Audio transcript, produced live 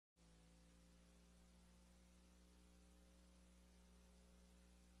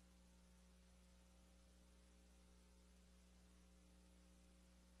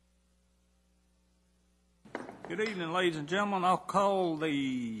Good evening, ladies and gentlemen. I'll call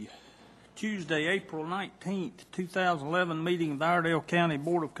the Tuesday, April 19th, 2011 meeting of the Iredell County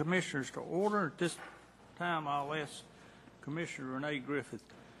Board of Commissioners to order. At this time, I'll ask Commissioner Renee Griffith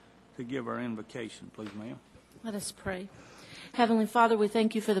to give our invocation. Please, ma'am. Let us pray. Heavenly Father, we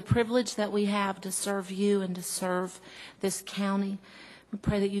thank you for the privilege that we have to serve you and to serve this county. We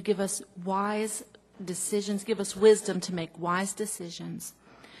pray that you give us wise decisions, give us wisdom to make wise decisions.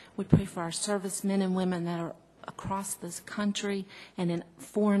 We pray for our servicemen and women that are across this country and in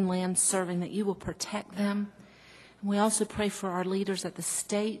foreign lands serving, that you will protect them. And we also pray for our leaders at the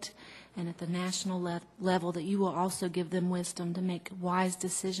state and at the national level, that you will also give them wisdom to make wise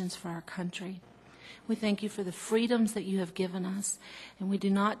decisions for our country. We thank you for the freedoms that you have given us, and we do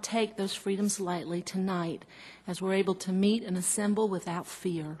not take those freedoms lightly tonight as we're able to meet and assemble without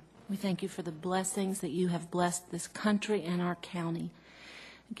fear. We thank you for the blessings that you have blessed this country and our county.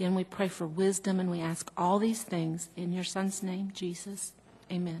 Again, we pray for wisdom, and we ask all these things in your Son's name, Jesus.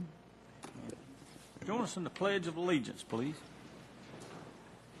 Amen. Join us in the Pledge of Allegiance, please.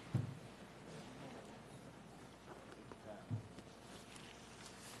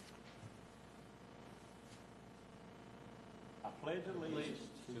 I pledge allegiance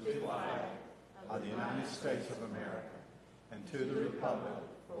to the flag of the United States of America and to the republic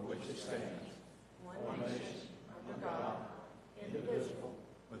for which it stands, one nation, under God, indivisible,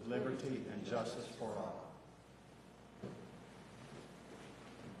 with liberty and justice for all.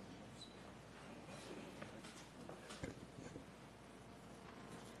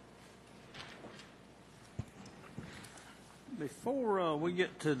 Before we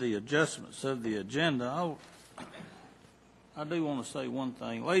get to the adjustments of the agenda, I do want to say one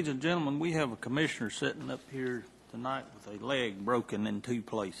thing. Ladies and gentlemen, we have a commissioner sitting up here tonight with a leg broken in two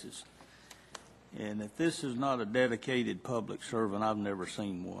places. And if this is not a dedicated public servant, I've never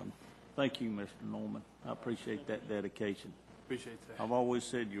seen one. Thank you, Mr. Norman. I appreciate that dedication. Appreciate that. I've always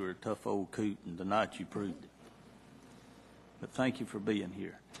said you were a tough old coot, and tonight you proved it. But thank you for being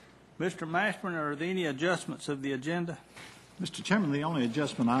here. Mr. Mashburn, are there any adjustments of the agenda? Mr. Chairman, the only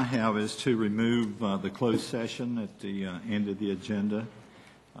adjustment I have is to remove the closed session at the end of the agenda.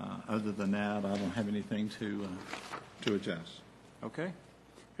 Other than that, I don't have anything to adjust. Okay.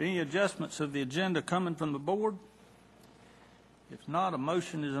 Any adjustments of the agenda coming from the board? If not, a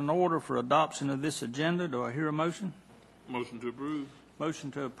motion is in order for adoption of this agenda. Do I hear a motion? Motion to approve. Motion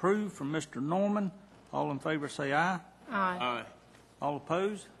to approve from Mr. Norman. All in favor say aye. Aye. Aye. All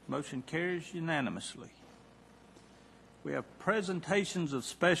opposed? Motion carries unanimously. We have presentations of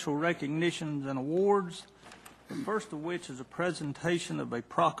special recognitions and awards, the first of which is a presentation of a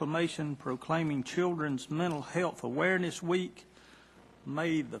proclamation proclaiming Children's Mental Health Awareness Week,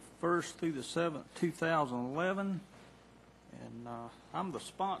 May the 1st through the 7th, 2011. And I'm the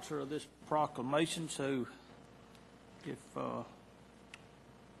sponsor of this proclamation, so if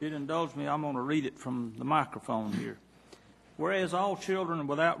you'd indulge me, I'm going to read it from the microphone here. Whereas all children,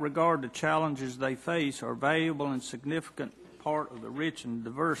 without regard to challenges they face, are valuable and significant part of the rich and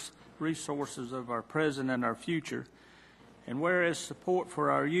diverse resources of our present and our future, and whereas support for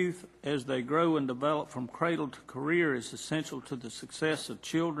our youth as they grow and develop from cradle to career is essential to the success of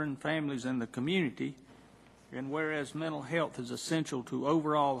children, families, and the community, and whereas mental health is essential to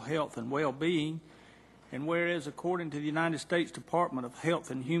overall health and well-being, and whereas according to the United States Department of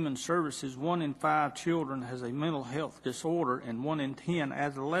Health and Human Services, 1 in 5 children has a mental health disorder, and 1 in 10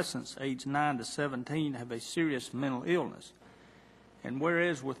 adolescents aged 9 to 17 have a serious mental illness. And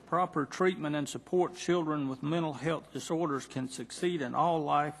whereas with proper treatment and support, children with mental health disorders can succeed in all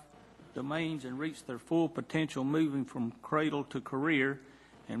life domains and reach their full potential moving from cradle to career.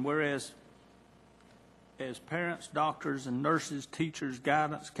 And whereas as parents, doctors, and nurses, teachers,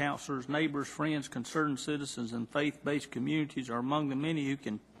 guidance counselors, neighbors, friends, concerned citizens, and faith-based communities are among the many who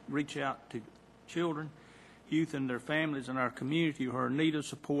can reach out to children, youth, and their families in our community who are in need of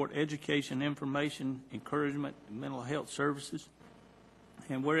support, education, information, encouragement, and mental health services.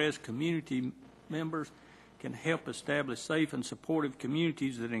 And whereas community members can help establish safe and supportive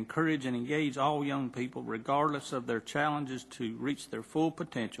communities that encourage and engage all young people, regardless of their challenges, to reach their full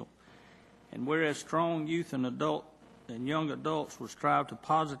potential. And whereas strong youth and young adults will strive to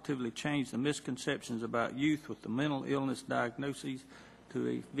positively change the misconceptions about youth with the mental illness diagnoses to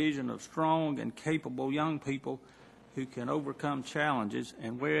a vision of strong and capable young people who can overcome challenges.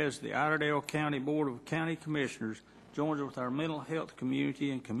 And whereas the Iredell County Board of County Commissioners joins with our mental health community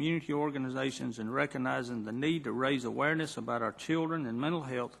and community organizations in recognizing the need to raise awareness about our children and mental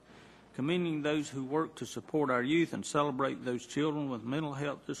health, commending those who work to support our youth and celebrate those children with mental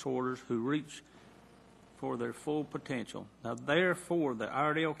health disorders who reach for their full potential. Now, therefore, the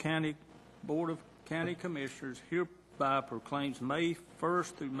Iredell County Board of County Commissioners hereby proclaims May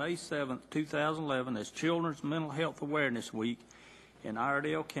 1st through May 7th, 2011 as Children's Mental Health Awareness Week in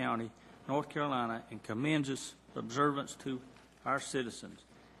Iredell County, North Carolina, and commends its observance to our citizens.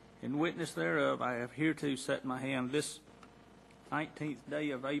 In witness thereof, I have hereto set my hand this 19th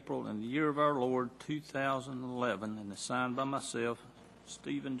day of April in the year of our Lord 2011, and is signed by myself,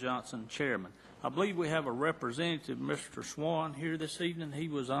 Stephen Johnson, Chairman. I believe we have a representative, Mr. Swan, here this evening. He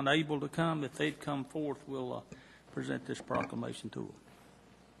was unable to come. If they'd come forth, we'll present this proclamation to him.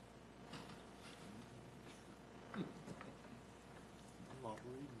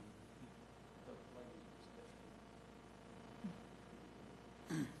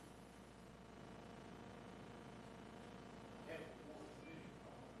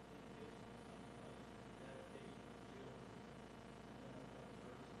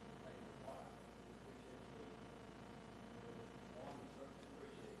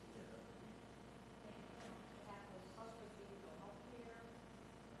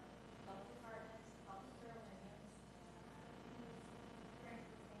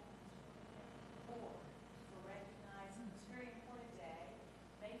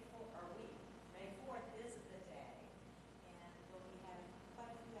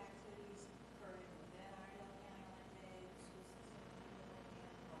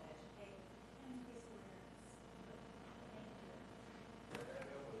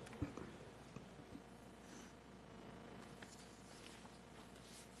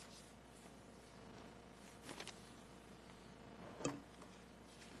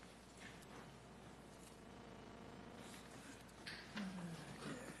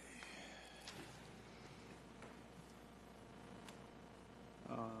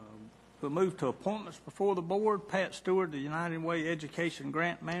 We'll move to appointments before the board. Pat Stewart, the United Way Education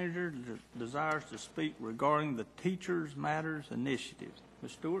Grant Manager, desires to speak regarding the Teachers Matters Initiative.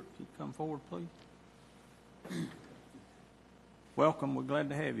 Ms. Stewart, if you'd come forward, please. Welcome. We're glad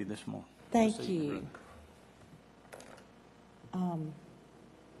to have you this morning. Thank you.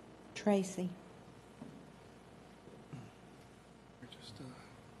 Tracy.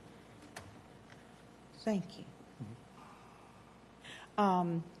 Thank you.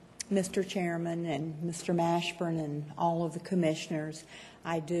 Mr. Chairman and Mr. Mashburn and all of the commissioners,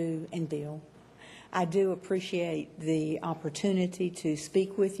 and Bill, I do appreciate the opportunity to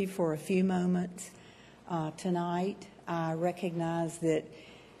speak with you for a few moments tonight. I recognize that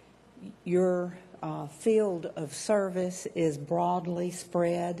your field of service is broadly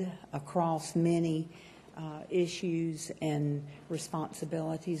spread across many issues and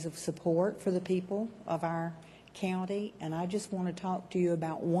responsibilities of support for the people of our county, and I just want to talk to you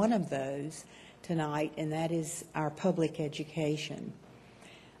about one of those tonight, and that is our public education.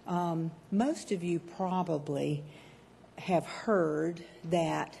 Most of you probably have heard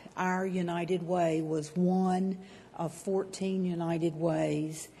that our United Way was one of 14 United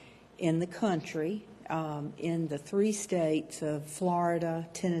Ways in the country, in the 3 states of Florida,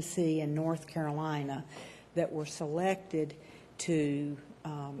 Tennessee, and North Carolina, that were selected to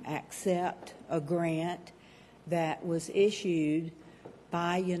accept a grant that was issued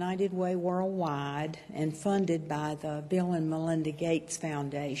by United Way Worldwide and funded by the Bill and Melinda Gates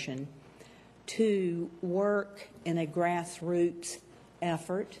Foundation to work in a grassroots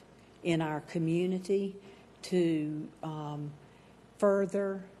effort in our community to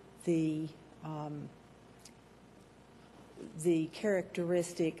further the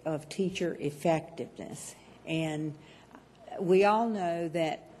characteristic of teacher effectiveness. And we all know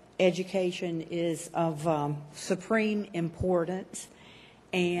that education is of supreme importance,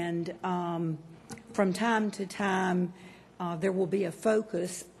 and from time to time there will be a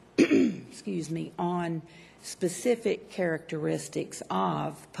focus excuse me, on specific characteristics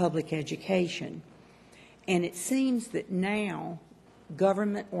of public education. And it seems that now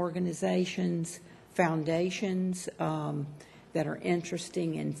government organizations, foundations that are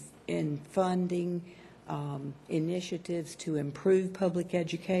interested in funding initiatives to improve public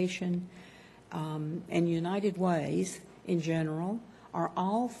education, and United Ways in general, are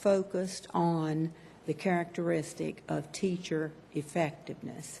all focused on the characteristic of teacher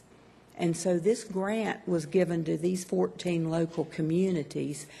effectiveness. And so this grant was given to these 14 local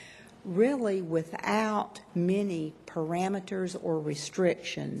communities really without many parameters or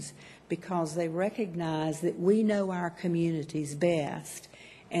restrictions, because they recognize that we know our communities best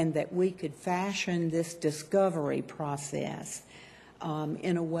and that we could fashion this discovery process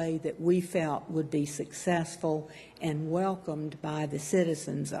in a way that we felt would be successful and welcomed by the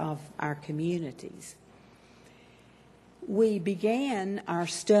citizens of our communities. We began our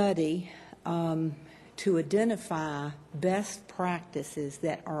study to to identify best practices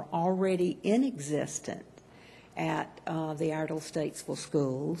that are already in existence at the Iredell Statesville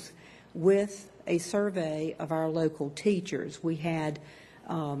schools with a survey of our local teachers. We had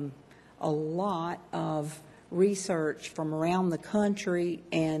a lot of research from around the country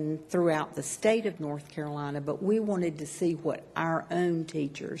and throughout the state of North Carolina, but we wanted to see what our own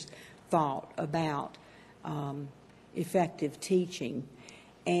teachers thought about effective teaching.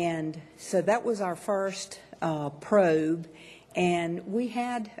 And so that was our first probe, and we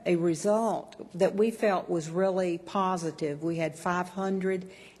had a result that we felt was really positive. We had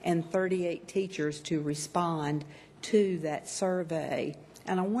 538 teachers to respond to that survey.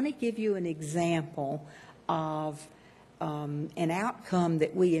 And I want to give you an example of an outcome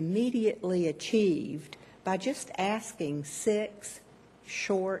that we immediately achieved by just asking 6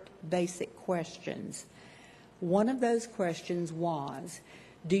 short, basic questions. One of those questions was,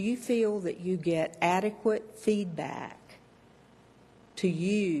 do you feel that you get adequate feedback to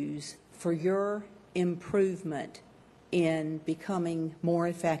use for your improvement in becoming more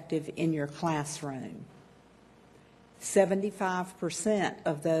effective in your classroom? 75%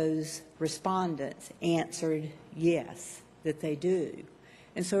 of those respondents answered yes, that they do.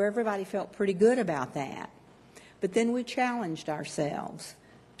 And so everybody felt pretty good about that. But then we challenged ourselves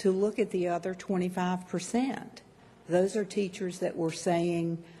to look at the other 25%. Those are teachers that were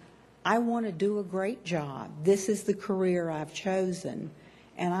saying, I want to do a great job. This is the career I've chosen,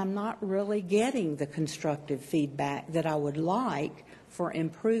 and I'm not really getting the constructive feedback that I would like for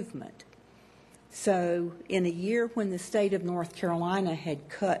improvement. So in a year when the state of North Carolina had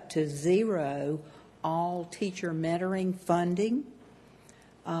cut to 0 all teacher mentoring funding,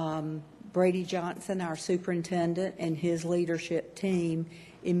 Brady Johnson, our superintendent, and his leadership team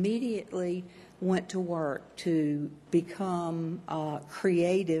immediately went to work to become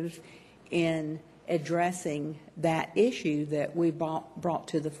creative in addressing that issue that we brought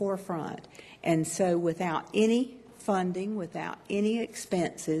to the forefront. And so without any funding, without any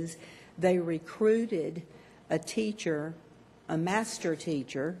expenses, they recruited a teacher, a master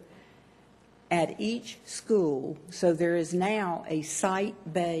teacher, at each school. So there is now a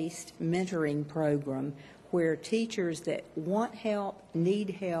site-based mentoring program where teachers that want help, need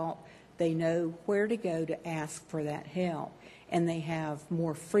help, they know where to go to ask for that help, and they have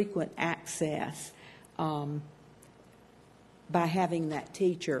more frequent access by having that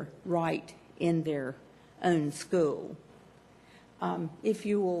teacher right in their own school. If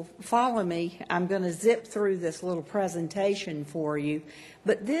you will follow me, I'm going to zip through this little presentation for you.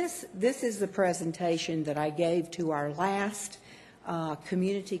 But this is the presentation that I gave to our last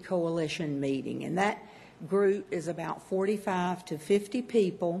Community Coalition meeting. And that group is about 45 to 50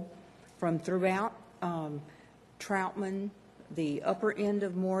 people from throughout Troutman, the upper end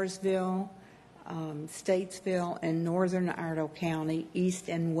of Mooresville, Statesville, and northern Iredell County, east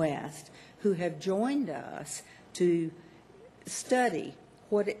and west, who have joined us to study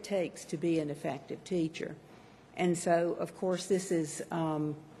what it takes to be an effective teacher. And so, of course, this is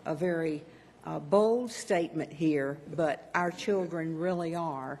a very bold statement here, but our children really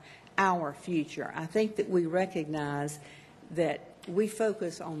are our future. I think that we recognize that we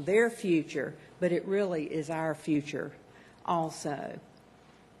focus on their future, but it really is our future also.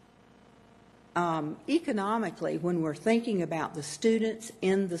 Economically, when we're thinking about the students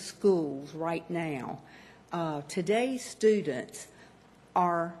in the schools right now, today's students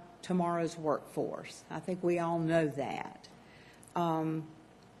are tomorrow's workforce. I think we all know that. The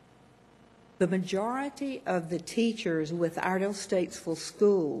majority of the teachers with Iredell Statesville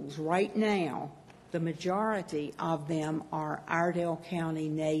schools right now, the majority of them are Iredell County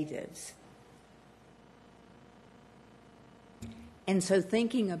natives. And so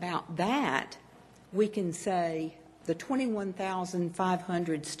thinking about that, we can say the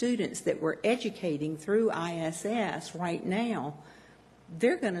 21,500 students that we're educating through ISS right now,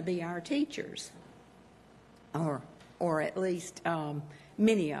 they're going to be our teachers, or at least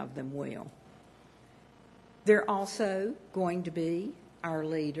many of them will. They're also going to be our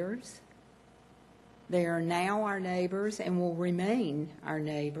leaders. They are now our neighbors and will remain our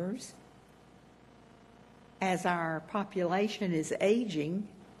neighbors. As our population is aging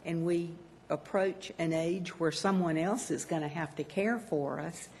and we approach an age where someone else is going to have to care for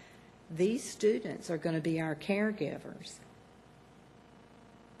us, these students are going to be our caregivers.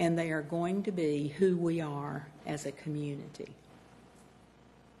 And they are going to be who we are as a community.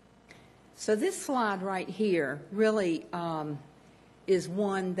 So this slide right here really is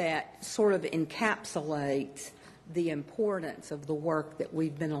one that sort of encapsulates the importance of the work that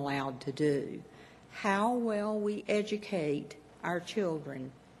we've been allowed to do. How well we educate our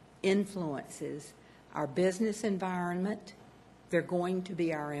children influences our business environment. They're going to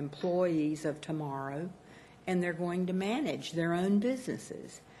be our employees of tomorrow, and they're going to manage their own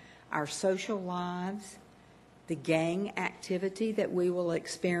businesses. Our social lives, the gang activity that we will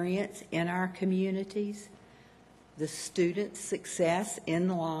experience in our communities, the students' success in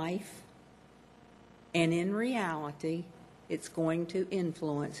life, and in reality, it's going to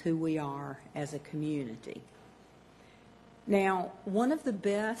influence who we are as a community. Now, one of the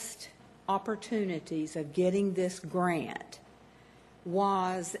best opportunities of getting this grant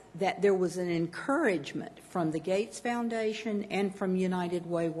was that there was an encouragement from the Gates Foundation and from United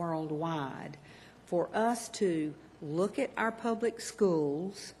Way Worldwide for us to look at our public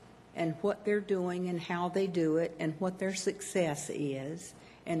schools and what they're doing and how they do it and what their success is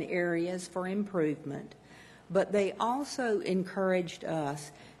and areas for improvement. But they also encouraged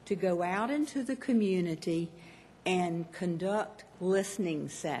us to go out into the community and conduct listening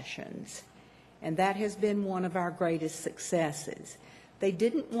sessions. And that has been one of our greatest successes. They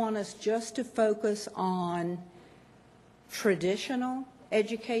didn't want us just to focus on traditional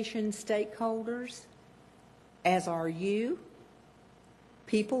education stakeholders, as are you,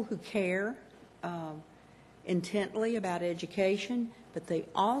 people who care intently about education, but they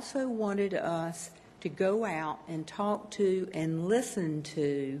also wanted us to go out and talk to and listen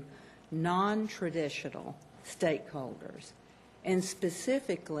to non-traditional stakeholders, and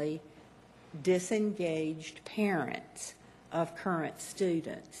specifically disengaged parents of current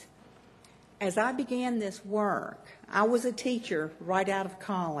students. As I began this work, I was a teacher right out of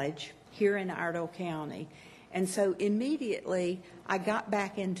college here in Iredell County, and so immediately I got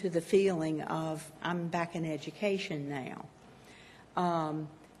back into the feeling of I'm back in education now.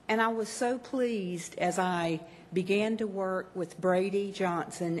 And I was so pleased as I began to work with Brady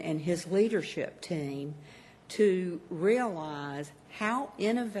Johnson and his leadership team to realize how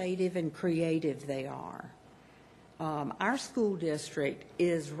innovative and creative they are. Our school district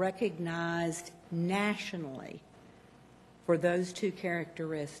is recognized nationally for those two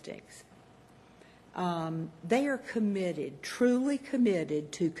characteristics. They are committed, truly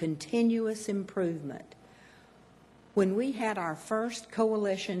committed to continuous improvement. When we had our first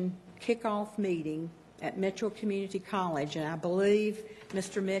coalition kickoff meeting at Mitchell Community College, and I believe,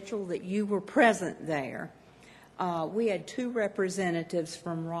 Mr. Mitchell, that you were present there, we had two representatives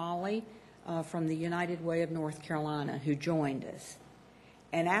from Raleigh, from the United Way of North Carolina, who joined us.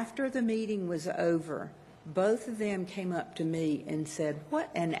 And after the meeting was over, both of them came up to me and said, "What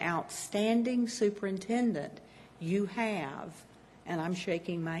an outstanding superintendent you have." And I'm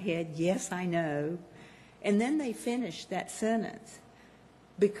shaking my head, "Yes, I know." And then they finished that sentence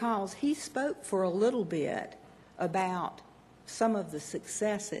because he spoke for a little bit about some of the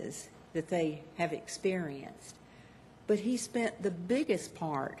successes that they have experienced. But he spent the biggest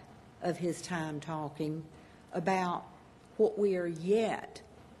part of his time talking about what we are yet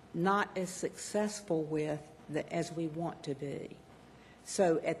not as successful with as we want to be.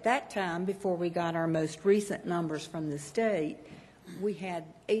 So at that time, before we got our most recent numbers from the state, we had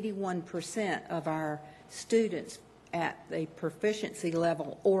 81% of our students at a proficiency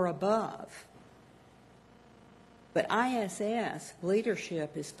level or above. But ISS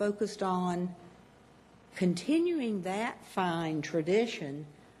leadership is focused on continuing that fine tradition,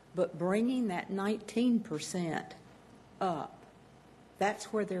 but bringing that 19% up.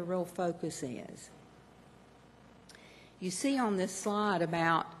 That's where their real focus is. You see on this slide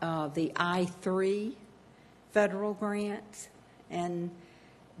about the I-3 federal grants, and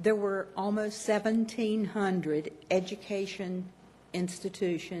there were almost 1,700 education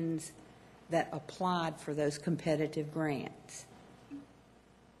institutions that applied for those competitive grants.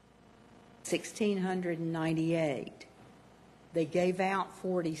 1,698. They gave out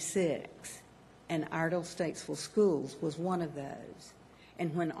 46, and Iredell Statesville Schools was one of those.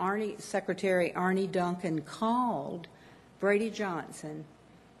 And when Secretary Arnie Duncan called Brady Johnson,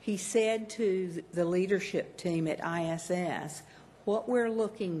 he said to the leadership team at ISS, "What we're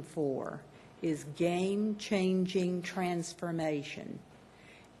looking for is game-changing transformation."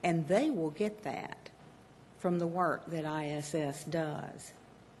 And they will get that from the work that ISS does.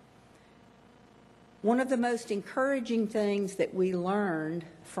 One of the most encouraging things that we learned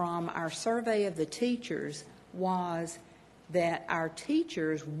from our survey of the teachers was that our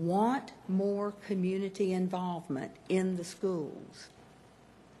teachers want more community involvement in the schools.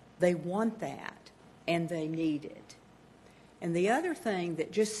 They want that, and they need it. And the other thing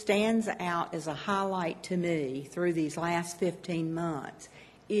that just stands out as a highlight to me through these last 15 months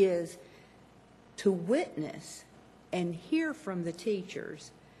is to witness and hear from the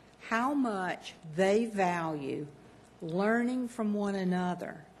teachers how much they value learning from one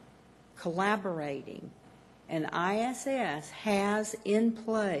another, collaborating, and ISS has in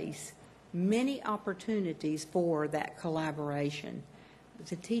place many opportunities for that collaboration.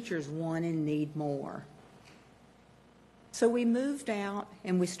 The teachers want and need more. So we moved out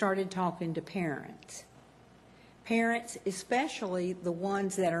and we started talking to parents. Parents, especially the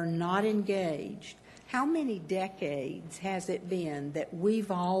ones that are not engaged. How many decades has it been that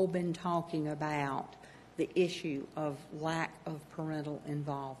we've all been talking about the issue of lack of parental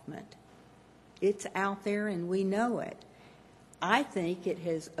involvement? It's out there and we know it. I think it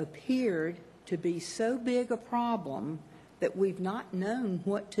has appeared to be so big a problem that we've not known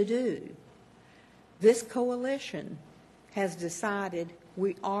what to do. This coalition has decided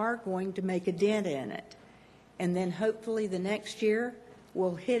we are going to make a dent in it. And then hopefully the next year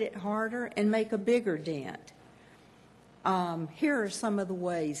we'll hit it harder and make a bigger dent. Here are some of the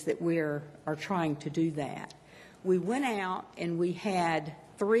ways that we are trying to do that. We went out and we had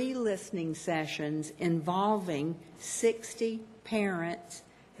 3 listening sessions involving 60 parents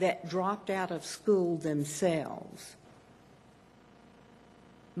that dropped out of school themselves.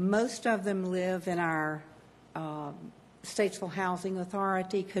 Most of them live in our Statesville Housing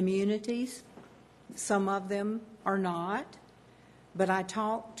Authority communities. Some of them are not. But I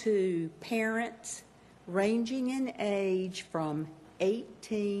talked to parents ranging in age from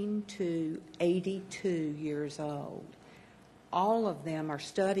 18 to 82 years old. All of them are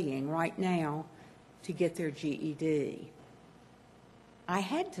studying right now to get their GED. I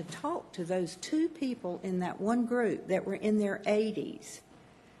had to talk to those 2 people in that one group that were in their 80s.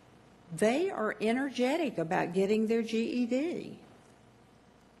 They are energetic about getting their GED.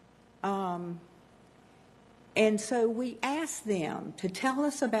 And so we asked them to tell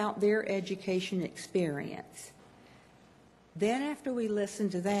us about their education experience. Then after we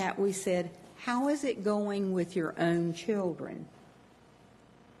listened to that, we said, how is it going with your own children?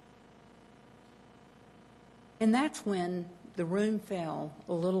 And that's when the room fell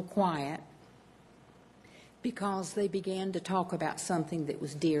a little quiet, because they began to talk about something that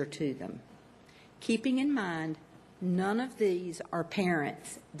was dear to them. Keeping in mind, none of these are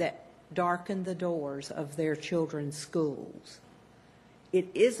parents that darken the doors of their children's schools. It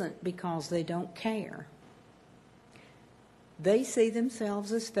isn't because they don't care. They see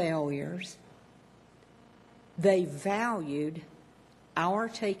themselves as failures. They valued our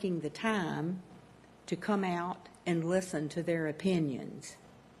taking the time to come out and listen to their opinions.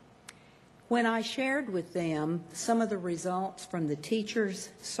 When I shared with them some of the results from the teachers'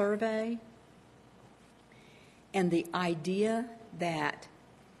 survey and the idea that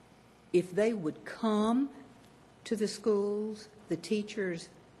if they would come to the schools, the teachers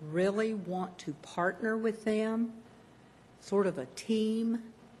really want to partner with them, sort of a team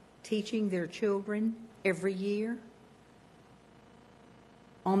teaching their children every year.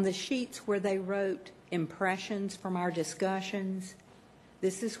 On the sheets where they wrote impressions from our discussions,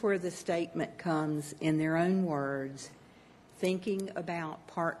 this is where the statement comes in their own words: thinking about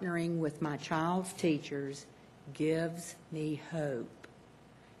partnering with my child's teachers gives me hope.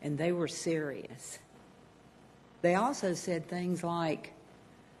 And they were serious. They also said things like,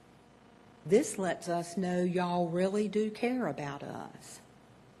 this lets us know y'all really do care about us.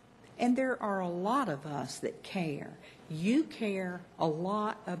 And there are a lot of us that care. You care a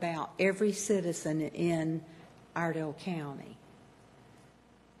lot about every citizen in Iredell County.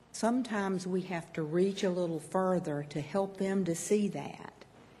 Sometimes we have to reach a little further to help them to see that.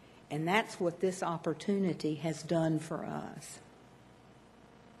 And that's what this opportunity has done for us.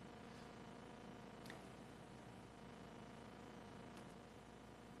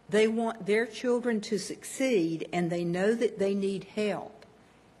 They want their children to succeed, and they know that they need help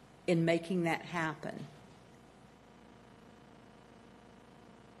in making that happen.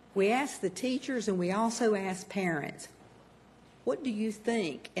 We ask the teachers, and we also ask parents, what do you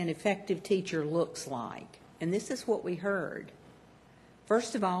think an effective teacher looks like? And this is what we heard.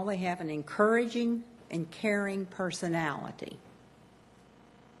 First of all, they have an encouraging and caring personality.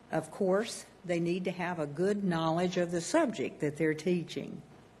 Of course, they need to have a good knowledge of the subject that they're teaching.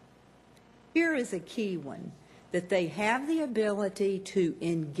 Here is a key one, that they have the ability to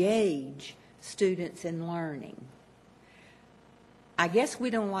engage students in learning. I guess we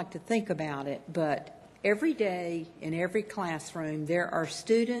don't like to think about it, but every day in every classroom there are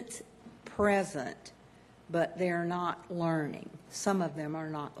students present, but they're not learning. Some of them are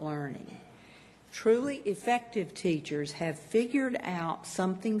not learning. Truly effective teachers have figured out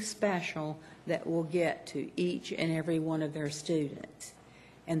something special that will get to each and every one of their students.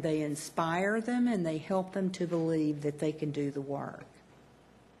 And they inspire them and they help them to believe that they can do the work.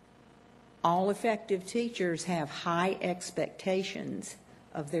 All effective teachers have high expectations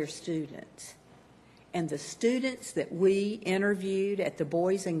of their students. And the students that we interviewed at the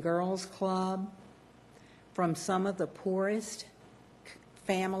Boys and Girls Club from some of the poorest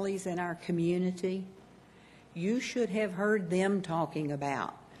families in our community, you should have heard them talking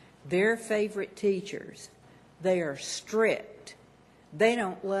about their favorite teachers. They are strict. They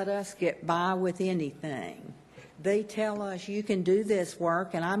don't let us get by with anything. They tell us, you can do this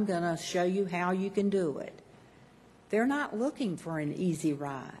work, and I'm going to show you how you can do it. They're not looking for an easy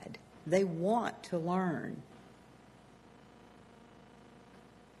ride. They want to learn.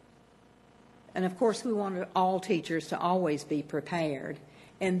 And of course, we want all teachers to always be prepared.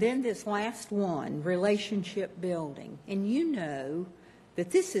 And then this last one, relationship building. And you know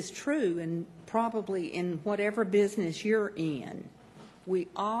that this is true and probably in whatever business you're in. We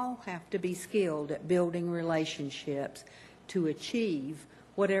all have to be skilled at building relationships to achieve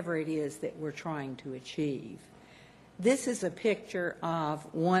whatever it is that we're trying to achieve. This is a picture of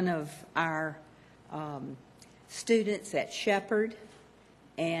one of our students at Shepherd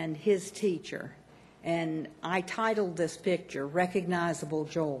and his teacher. And I titled this picture, Recognizable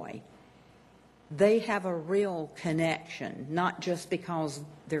Joy. They have a real connection, not just because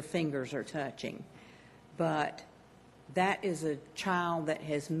their fingers are touching, but that is a child that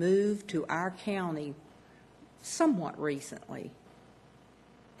has moved to our county somewhat recently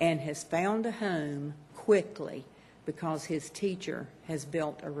and has found a home quickly because his teacher has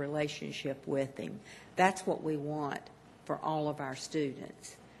built a relationship with him. That's what we want for all of our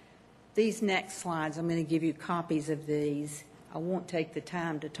students. These next slides, I'm going to give you copies of these. I won't take the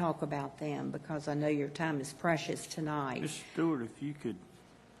time to talk about them because I know your time is precious tonight. Ms. Stewart, if you could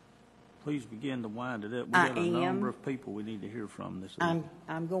please begin to wind it up. We I have a am. number of people we need to hear from this evening.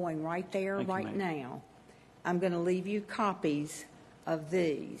 I'm going right there Thank you, right ma'am. now. I'm going to leave you copies of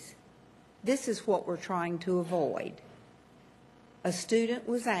these. This is what we're trying to avoid. A student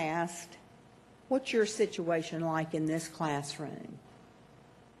was asked, what's your situation like in this classroom?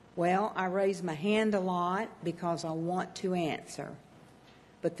 Well, I raise my hand a lot because I want to answer.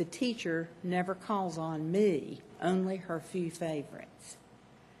 But the teacher never calls on me, only her few favorites.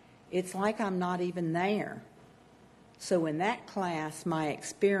 It's like I'm not even there. So in that class, my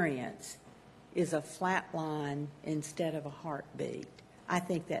experience is a flat line instead of a heartbeat. I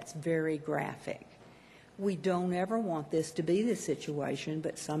think that's very graphic. We don't ever want this to be the situation,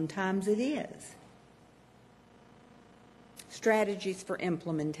 but sometimes it is. Strategies for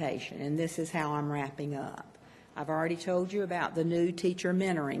implementation, and this is how I'm wrapping up. I've already told you about the new teacher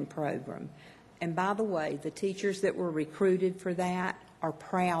mentoring program. And by the way, the teachers that were recruited for that are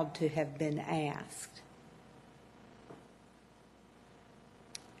proud to have been asked.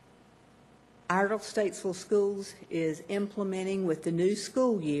 Iredell Statesville Schools is implementing with the new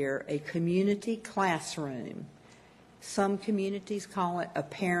school year a community classroom. Some communities call it a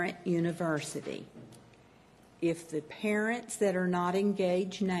parent university. If the parents that are not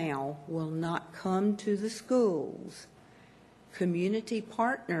engaged now will not come to the schools, community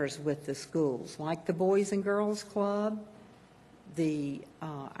partners with the schools, like the Boys and Girls Club, the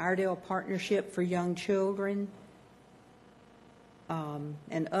Iredell Partnership for Young Children,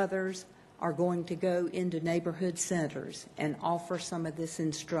 and others, are going to go into neighborhood centers and offer some of this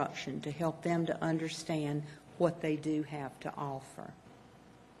instruction to help them to understand what they do have to offer.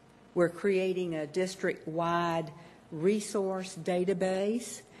 We're creating a district-wide resource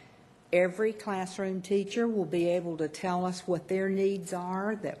database. Every classroom teacher will be able to tell us what their needs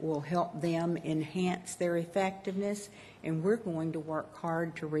are that will help them enhance their effectiveness, and we're going to work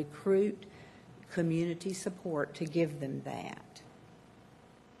hard to recruit community support to give them that.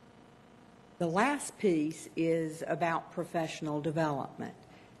 The last piece is about professional development,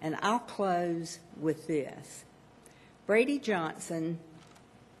 and I'll close with this. Brady Johnson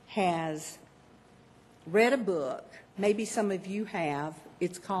has read a book, maybe some of you have.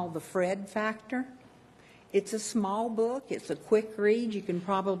 It's called The Fred Factor. It's a small book. It's a quick read. You can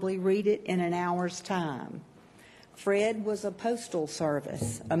probably read it in an hour's time. Fred was a postal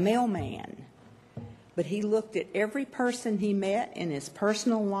service, a mailman. But he looked at every person he met in his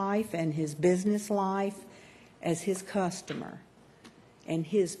personal life and his business life as his customer. And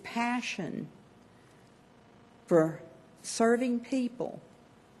his passion for serving people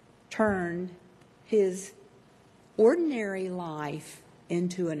turned his ordinary life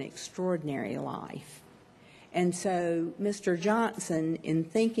into an extraordinary life. And so Mr. Johnson, in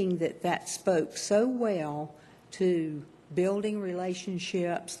thinking that that spoke so well to building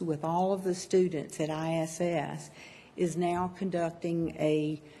relationships with all of the students at ISS, is now conducting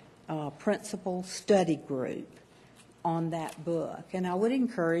a principal study group on that book. And I would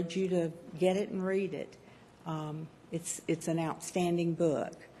encourage you to get it and read it. It's an outstanding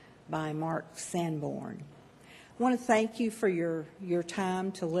book by Mark Sanborn. I want to thank you for your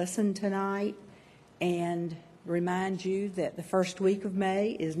time to listen tonight and remind you that the first week of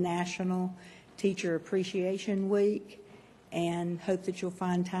May is National Teacher Appreciation Week, and hope that you'll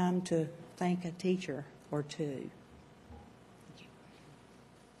find time to thank a teacher or two.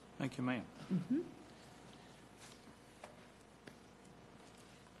 Thank you, ma'am. Mm-hmm.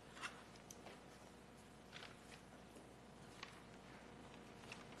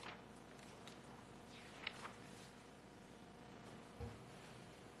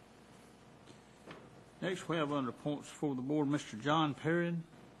 Next, we have under points before the board, Mr. John Perrin,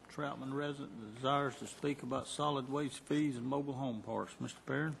 Troutman resident, desires to speak about solid waste fees and mobile home parks. Mr.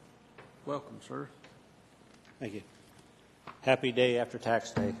 Perrin, welcome, sir. Thank you. Happy day after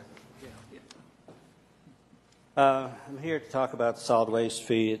tax day. I'm here to talk about the solid waste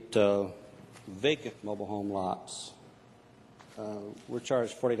fee at vacant mobile home lots. We're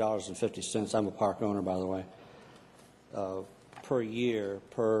charged $40.50. I'm a park owner, by the way, per year,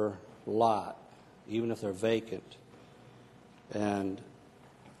 per lot, even if they're vacant. And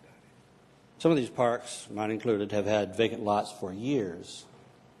some of these parks, mine included, have had vacant lots for years,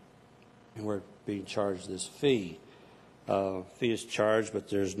 and we're being charged this fee. Fee is charged, but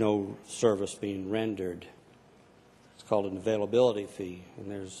there's no service being rendered. It's called an availability fee, and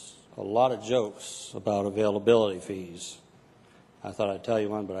there's a lot of jokes about availability fees. I thought I'd tell you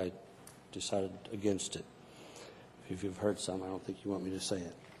one, but I decided against it. If you've heard some, I don't think you want me to say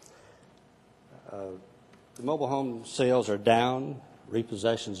it. The mobile home sales are down,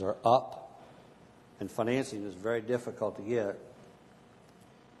 repossessions are up, and financing is very difficult to get.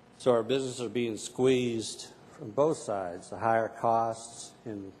 So our businesses are being squeezed from both sides, the higher costs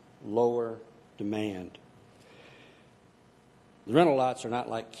and lower demand. The rental lots are not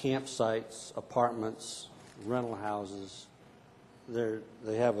like campsites, apartments, rental houses.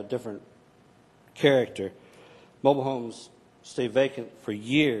 They have a different character. Mobile homes stay vacant for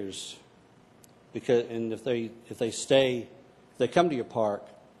years because, and if they come to your park,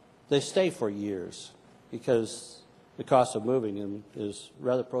 they stay for years because the cost of moving them is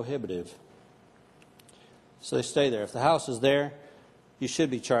rather prohibitive. So they stay there. If the house is there, you should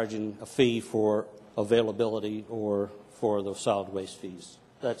be charging a fee for availability or for the solid waste fees.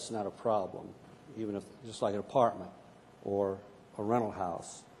 That's not a problem, even if just like an apartment or a rental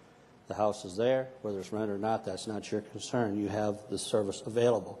house. The house is there, whether it's rented or not, that's not your concern. You have the service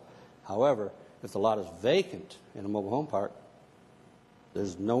available. However, if the lot is vacant in a mobile home park,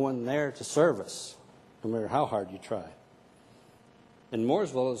 there's no one there to service, no matter how hard you try. And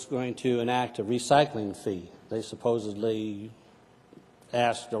Mooresville is going to enact a recycling fee. They supposedly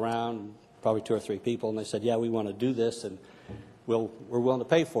asked around probably 2 or 3 people, and they said, yeah, we want to do this, and we're willing to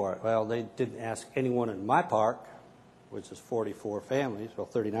pay for it. Well, they didn't ask anyone in my park, which is 44 families, well,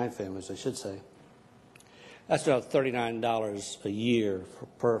 39 families, I should say. That's about $39 a year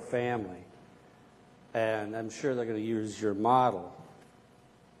per family. And I'm sure they're going to use your model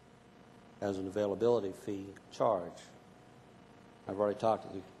as an availability fee charge. I've already talked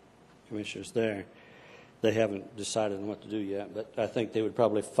to the commissioners there. They haven't decided on what to do yet, but I think they would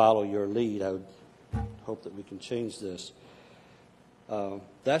probably follow your lead. I would hope that we can change this.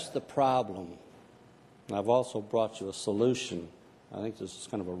 That's the problem. I've also brought you a solution. I think this is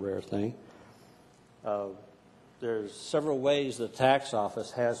kind of a rare thing. There's several ways the tax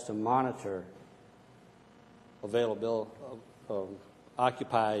office has to monitor available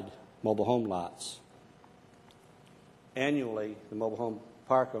occupied mobile home lots. Annually, the mobile home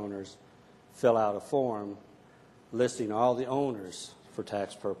park owners fill out a form listing all the owners for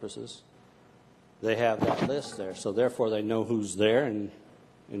tax purposes. They have that list there, so therefore they know who's there. And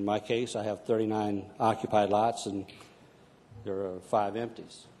in my case, I have 39 occupied lots, and there are 5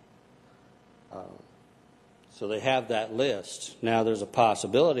 empties. So they have that list. Now, there's a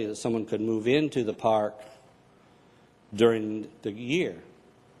possibility that someone could move into the park during the year.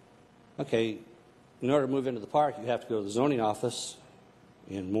 Okay, in order to move into the park, you have to go to the zoning office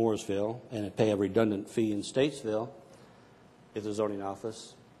in Mooresville and pay a redundant fee in Statesville at the zoning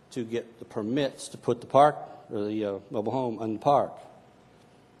office to get the permits to put the park or the mobile home in the park.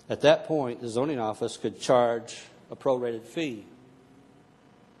 At that point, the zoning office could charge a prorated fee,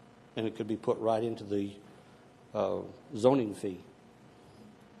 and it could be put right into the zoning fee.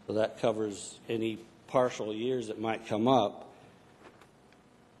 So that covers any partial years that might come up.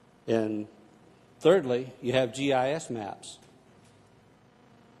 And thirdly, you have GIS maps.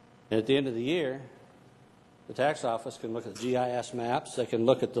 And at the end of the year, the tax office can look at the GIS maps. They can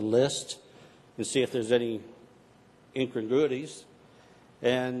look at the list and see if there's any incongruities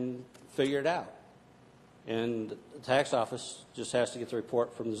and figure it out. and the tax office just has to get the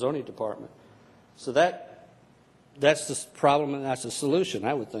report from the zoning department. So that's the problem, and that's the solution,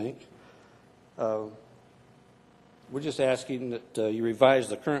 I would think. We're just asking that you revise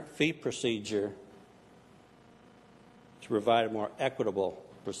the current fee procedure to provide a more equitable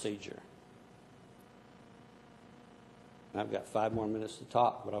procedure. And I've got 5 more minutes to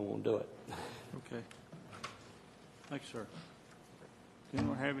talk, but I won't do it. Okay. Thanks, sir. Does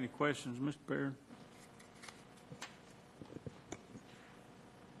anyone have any questions, Mr. Perrin?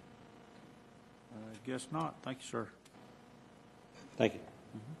 I guess not. Thank you, sir. Thank you.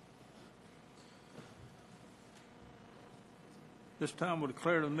 This time we'll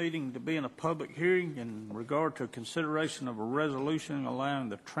declare the meeting to be in a public hearing in regard to consideration of a resolution allowing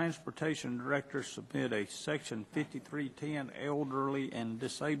the Transportation Director to submit a Section 5310 Elderly and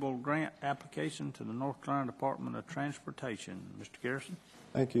Disabled Grant application to the North Carolina Department of Transportation. Mr. Garrison.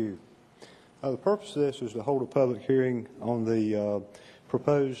 Thank you. The purpose of this is to hold a public hearing on the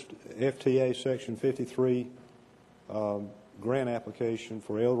proposed FTA Section 53 grant application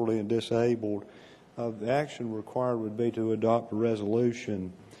for elderly and disabled. The action required would be to adopt a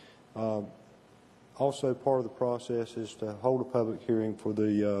resolution. Also, part of the process is to hold a public hearing for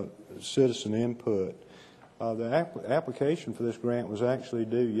the citizen input. The application for this grant was actually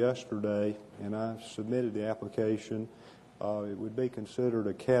due yesterday, and I submitted the application. It would be considered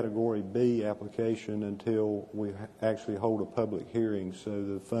a Category B application until we actually hold a public hearing, so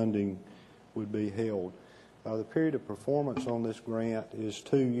the funding would be held. The period of performance on this grant is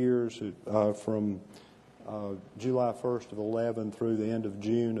 2 years from July 1st of 11 through the end of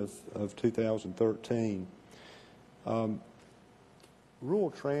June of 2013. Rural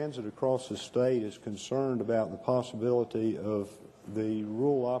Transit across the state is concerned about the possibility of the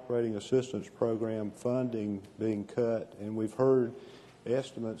Rural Operating Assistance Program funding being cut, and we've heard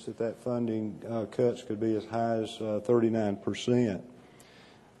estimates that funding cuts could be as high as 39%.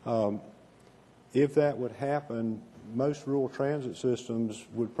 If that would happen, most rural transit systems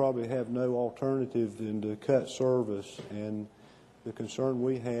would probably have no alternative than to cut service, and the concern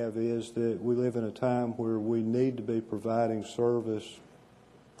we have is that we live in a time where we need to be providing service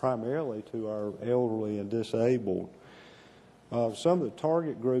primarily to our elderly and disabled. Some of the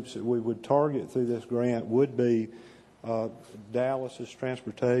target groups that we would target through this grant would be dialysis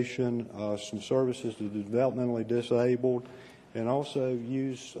transportation, some services to the developmentally disabled, and also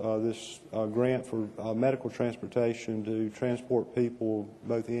use this grant for medical transportation to transport people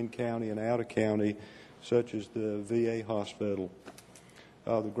both in county and out of county, such as the VA hospital.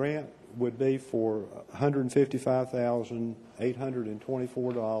 The grant would be for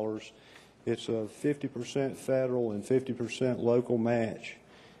 $155,824. It's a 50% federal and 50% local match,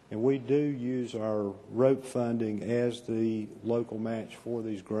 and we do use our rope funding as the local match for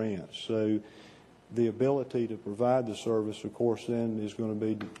these grants. So the ability to provide the service, of course, then is going to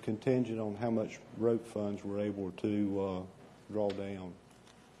be contingent on how much rope funds we're able to draw down.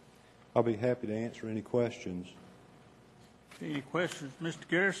 I'll be happy to answer any questions. Any questions, Mr.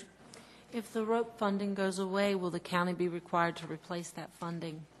 Garrison? If the rope funding goes away, will the county be required to replace that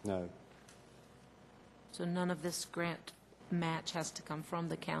funding? No. So none of this grant match has to come from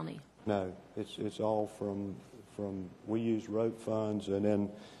the county? No. It's all from we use rope funds, and then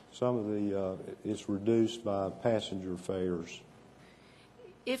some of the it's reduced by passenger fares.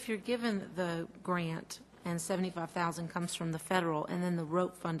 If you're given the grant and $75,000 comes from the federal, and then the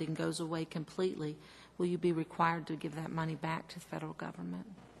rope funding goes away completely, will you be required to give that money back to the federal government?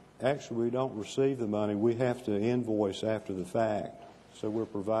 Actually, we don't receive the money. We have to invoice after the fact. So we're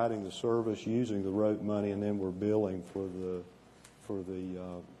providing the service using the rope money, and then we're billing for the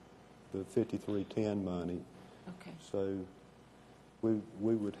 5310 money. Okay. So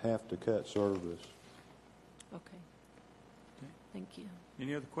we would have to cut service. Okay. Thank you.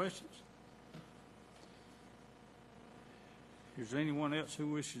 Any other questions? Is there anyone else who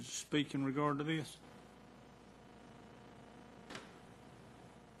wishes to speak in regard to this?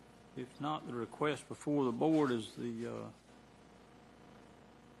 If not, the request before the board is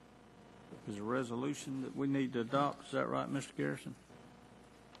a resolution that we need to adopt. Is that right, Mr. Garrison?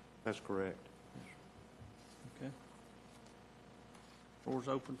 That's correct. Okay. Floor is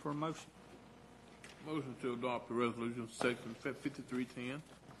open for a motion. Motion to adopt the resolution, section 5310.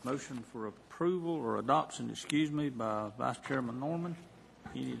 Motion for approval or adoption, by Vice Chairman Norman.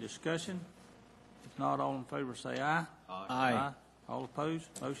 Any discussion? If not, all in favor say aye. Aye. All opposed?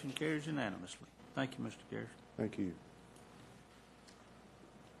 Motion carries unanimously. Thank you, Mr. Garrison. Thank you.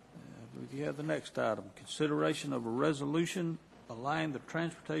 We have the next item, consideration of a resolution allowing the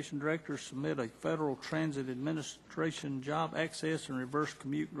Transportation Director to submit a Federal Transit Administration Job Access and Reverse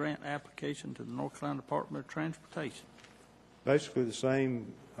Commute Grant application to the North Carolina Department of Transportation. Basically, the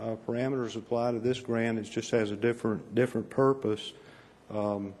same parameters apply to this grant. It just has a different purpose.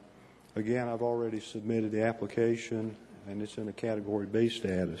 Again, I've already submitted the application, and it's in a Category B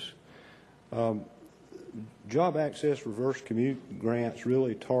status. Job Access Reverse Commute grants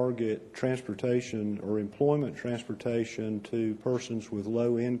really target transportation or employment transportation to persons with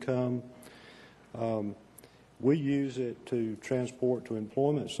low income. We use it to transport to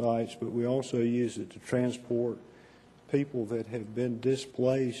employment sites, but we also use it to transport people that have been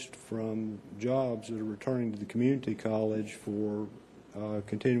displaced from jobs that are returning to the community college for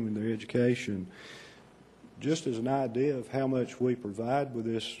continuing their education. Just as an idea of how much we provide with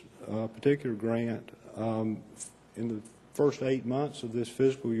this particular grant, in the first 8 months of this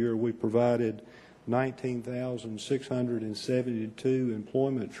fiscal year, we provided 19,672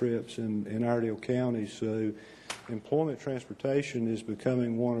 employment trips in Iredell County. So employment transportation is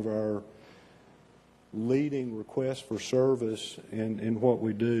becoming one of our leading requests for service in what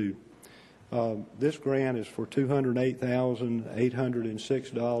we do. This grant is for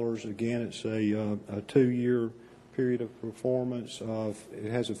 $208,806. Again, it's a 2-year period of performance.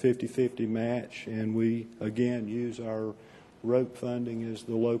 It has a 50-50 match, and we again use our rope funding as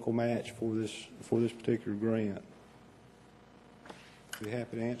the local match for this particular grant. Be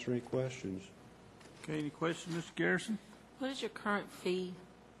happy to answer any questions. Okay, any questions, Mr. Garrison? What is your current fee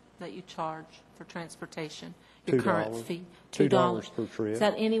that you charge for transportation? $2. Your current fee? $2 per trip. Is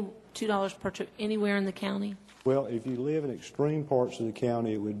that $2 per trip anywhere in the county? Well, if you live in extreme parts of the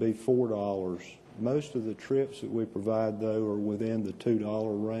county, it would be $4. Most of the trips that we provide, though, are within the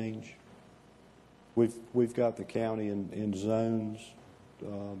 $2 range. We've got the county in zones,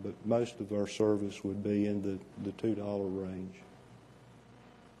 but most of our service would be in the $2 range.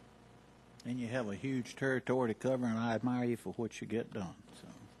 And you have a huge territory to cover, and I admire you for what you get done. So,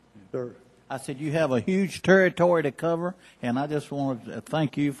 Sure. I said you have a huge territory to cover, and I just want to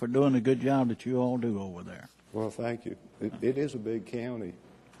thank you for doing the good job that you all do over there. Well, thank you. It is a big county.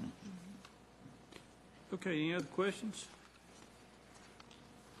 Okay, any other questions? Is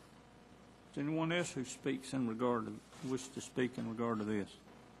there anyone else who speaks in regard to, wish to speak in regard to this?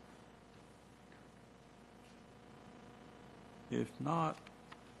 If not,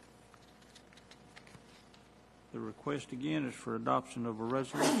 the request again is for adoption of a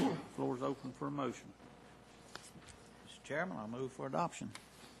resolution. The floor is open for a motion. Mr. Chairman, I move for adoption.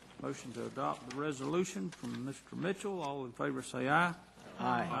 Motion to adopt the resolution from Mr. Mitchell. All in favor say aye.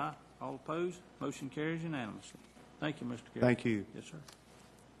 Aye. Aye. All opposed? Motion carries unanimously. Thank you, Mr. Garrett. Thank you. Yes, sir.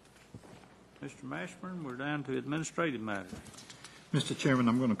 Mr. Mashburn, we're down to administrative matters. Mr. Chairman,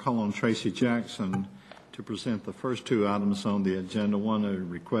 I'm going to call on Tracy Jackson to present the first two items on the agenda. One, a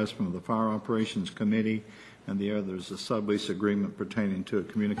request from the Fire Operations Committee, and the other is a sublease agreement pertaining to a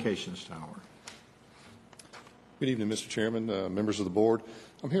communications tower. Good evening, Mr. Chairman, members of the board.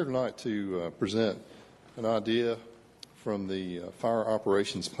 I'm here tonight to present an idea from the Fire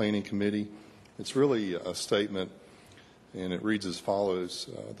Operations Planning Committee. It's really a statement, and it reads as follows.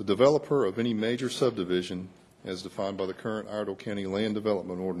 The developer of any major subdivision, as defined by the current Iredell County Land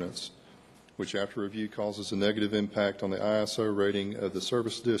Development Ordinance, which after review causes a negative impact on the ISO rating of the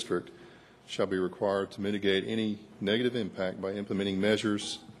service district, shall be required to mitigate any negative impact by implementing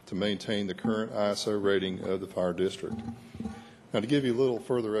measures to maintain the current ISO rating of the fire district. Now, to give you a little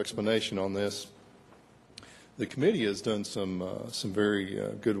further explanation on this, the committee has done some very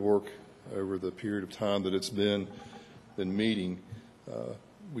good work over the period of time that it's been meeting.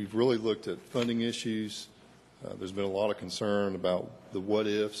 We've really looked at funding issues. There's been a lot of concern about the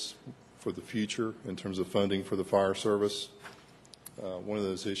what-ifs for the future in terms of funding for the fire service. One of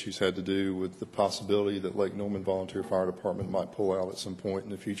those issues had to do with the possibility that Lake Norman Volunteer Fire Department might pull out at some point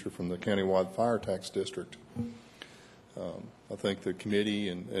in the future from the countywide fire tax district. I think the committee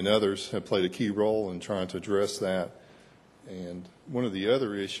and others have played a key role in trying to address that. And one of the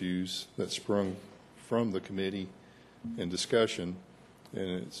other issues that sprung from the committee in discussion, and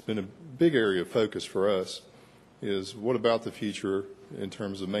it's been a big area of focus for us, is what about the future in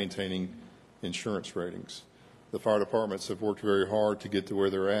terms of maintaining insurance ratings? The fire departments have worked very hard to get to where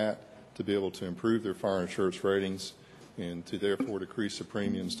they're at, to be able to improve their fire insurance ratings and to therefore decrease the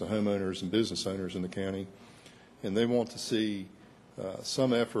premiums to homeowners and business owners in the county. And they want to see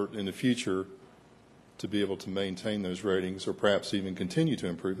some effort in the future to be able to maintain those ratings or perhaps even continue to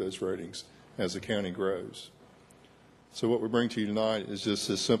improve those ratings as the county grows. So what we bring to you tonight is just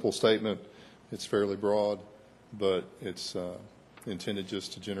this simple statement. It's fairly broad, but it's intended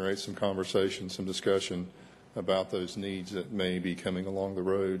just to generate some conversation, some discussion about those needs that may be coming along the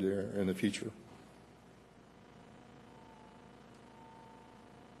road there in the future.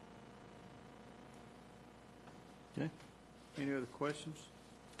 Okay. Any other questions?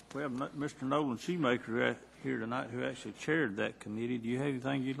 We have Mr. Nolan Shoemaker here tonight, who actually chaired that committee. Do you have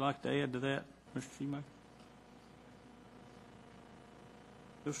anything you'd like to add to that, Mr. Shoemaker?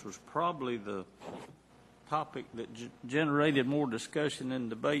 This was probably the topic that generated more discussion and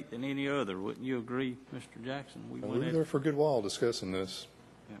debate than any other. Wouldn't you agree, Mr. Jackson? We were there for a good while discussing this,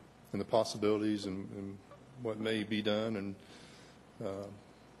 yeah, and the possibilities and what may be done and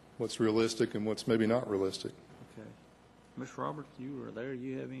what's realistic and what's maybe not realistic. Okay. Ms. Roberts, you were there.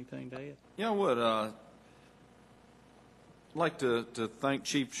 You have anything to add? Yeah, I would. Like to thank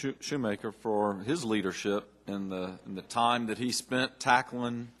Chief Shoemaker for his leadership and the time that he spent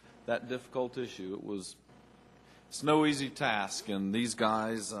tackling that difficult issue. It's no easy task, and these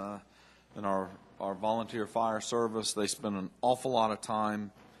guys in our volunteer fire service, they spend an awful lot of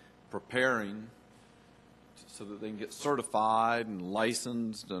time preparing so that they can get certified and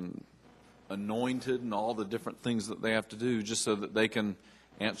licensed and anointed and all the different things that they have to do just so that they can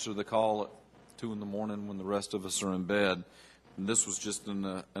answer the call at 2 in the morning when the rest of us are in bed. And this was just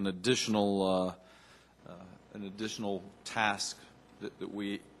an additional task that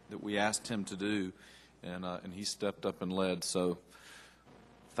we asked him to do, and he stepped up and led. So,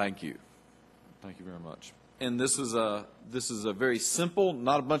 thank you very much. And this is a very simple,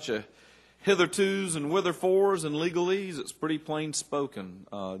 not a bunch of hithertos and witherfores and legalese. It's pretty plain spoken.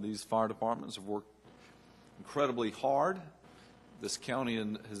 These fire departments have worked incredibly hard. This county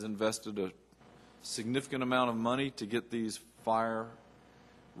has invested a significant amount of money to get these fire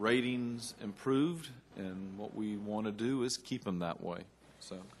ratings improved, and what we want to do is keep them that way.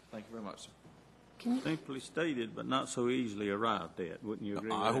 So, thank you very much, sir. Simply stated, but not so easily arrived at. Wouldn't you agree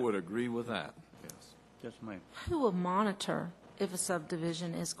with that? I would agree with that, yes. Yes, ma'am. Who will monitor if a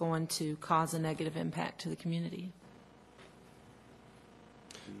subdivision is going to cause a negative impact to the community?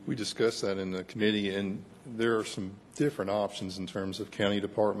 We discussed that in the committee, and there are some different options in terms of county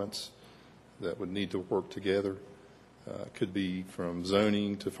departments that would need to work together. Could be from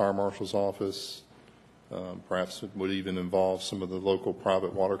zoning to fire marshal's office. Perhaps it would even involve some of the local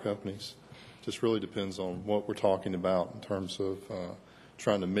private water companies. Just really depends on what we're talking about in terms of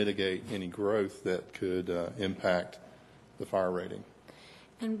trying to mitigate any growth that could impact the fire rating.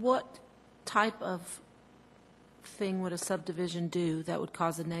 And what type of thing would a subdivision do that would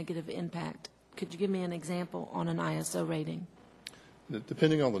cause a negative impact? Could you give me an example on an ISO rating?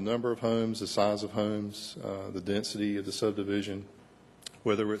 Depending on the number of homes, the size of homes, the density of the subdivision,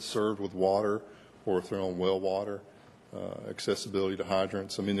 whether it's served with water or if they're on well water, accessibility to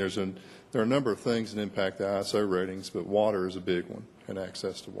hydrants. I mean, there are a number of things that impact the ISO ratings, but water is a big one, and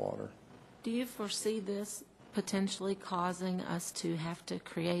access to water. Do you foresee this potentially causing us to have to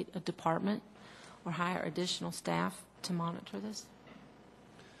create a department or hire additional staff to monitor this?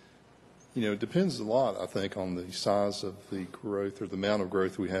 You know, it depends a lot, I think, on the size of the growth or the amount of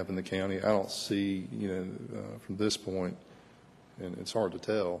growth we have in the county. I don't see, from this point, and it's hard to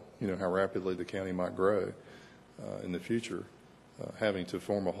tell, how rapidly the county might grow in the future. Having to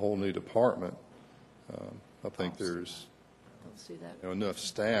form a whole new department, I think there's enough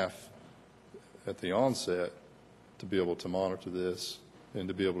staff at the onset to be able to monitor this and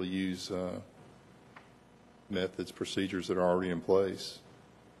to be able to use methods, procedures that are already in place.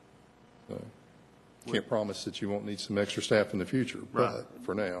 Can't promise that you won't need some extra staff in the future, but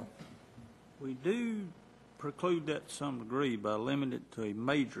for now. We do preclude that to some degree by limiting it to a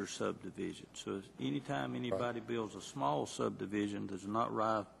major subdivision. So anytime anybody builds a small subdivision that does not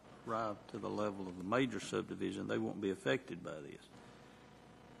rise to the level of the major subdivision, they won't be affected by this.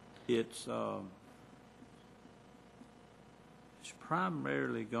 It's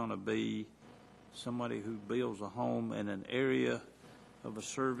primarily going to be somebody who builds a home in an area of a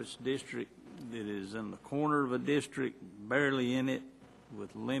service district that is in the corner of a district, barely in it, with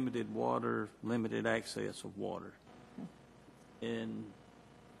limited water, limited access of water. And,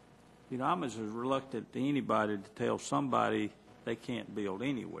 I'm as reluctant to anybody to tell somebody they can't build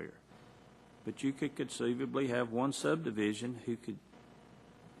anywhere. But you could conceivably have one subdivision who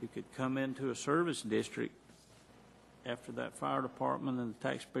could come into a service district after that fire department and the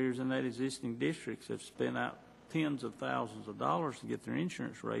taxpayers in that existing districts have spent out tens of thousands of dollars to get their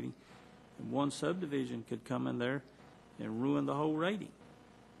insurance rating, and one subdivision could come in there and ruin the whole rating.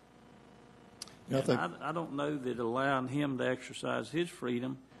 I don't know that allowing him to exercise his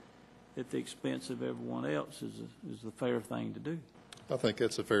freedom at the expense of everyone else is the fair thing to do. I think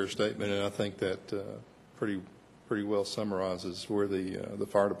that's a fair statement, and I think that pretty well summarizes where the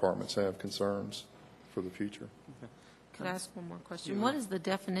fire departments have concerns. for the future. Could I ask one more question? What is the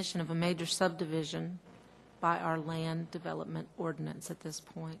definition of a major subdivision by our land development ordinance at this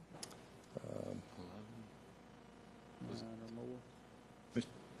point?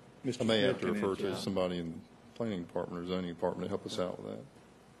 I may have to refer to somebody in the planning department or zoning department to help us out with that.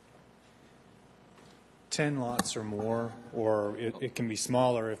 10 lots or more, or it can be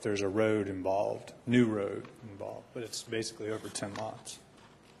smaller if there's a road involved, new road involved, but it's basically over 10 lots.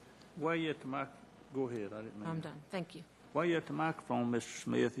 While you're at the go ahead, I didn't mean. I'm done. Thank you. While you're at the microphone, Mr.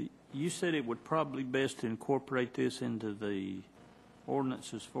 Smith, you said it would probably best to incorporate this into the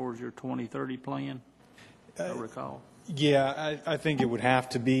ordinance as far as your 2030 plan, I recall. Yeah, I think it would have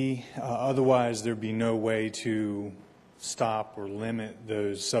to be. Otherwise, there'd be no way to stop or limit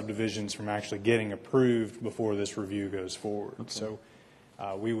those subdivisions from actually getting approved before this review goes forward. Okay. So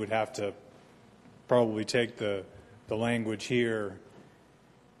we would have to probably take the language here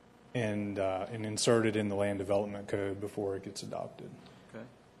and insert it in the land development code before it gets adopted. Okay.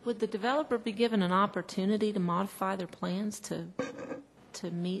 Would the developer be given an opportunity to modify their plans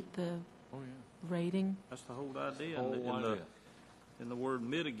to meet the rating? That's the whole idea. Whole idea. In the word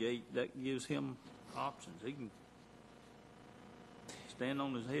mitigate, that gives him options. He can stand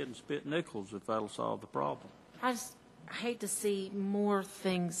on his head and spit nickels if that'll solve the problem. I just hate to see more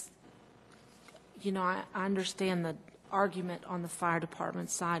things. You know, I understand the argument on the fire department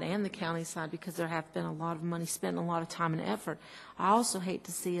side and the county side because there have been a lot of money spent and a lot of time and effort. I also hate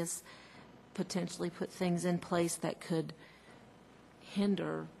to see us potentially put things in place that could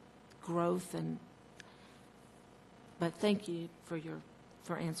hinder growth but thank you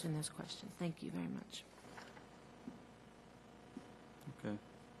for answering those questions. Thank you very much. Okay.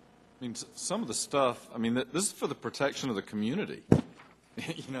 I mean, some of the stuff, I mean, this is for the protection of the community.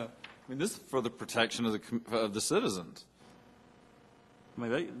 You know, I mean, this is for the protection of the citizens. I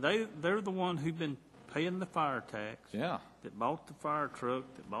mean, they're the one who've been paying the fire tax. Yeah. That bought the fire truck,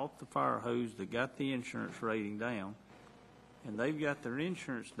 that bought the fire hose, that got the insurance rating down. And they've got their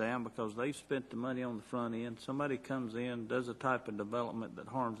insurance down because they've spent the money on the front end. Somebody comes in, does a type of development that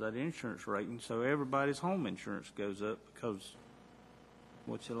harms that insurance rating, so everybody's home insurance goes up because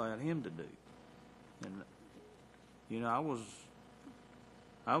what you allowed him to do. And, you know,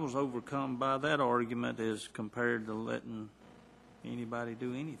 I was overcome by that argument as compared to letting anybody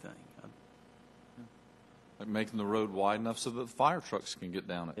do anything. Like making the road wide enough so that the fire trucks can get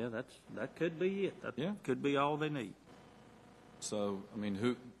down it. Yeah, that could be it. That could be all they need. So, I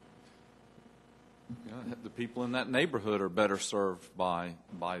mean, the people in that neighborhood are better served by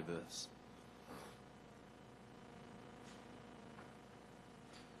this.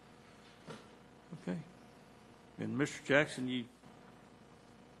 Okay. And Mr. Jackson, you're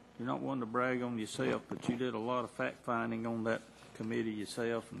not one to brag on yourself, but you did a lot of fact-finding on that committee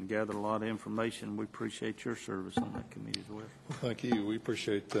yourself and gathered a lot of information. We appreciate your service on that committee as well. Well, thank you. We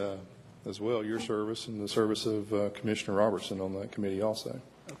appreciate as well your service and the service of Commissioner Robertson on that committee also.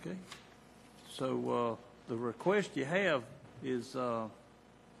 Okay. So the request you have is I'm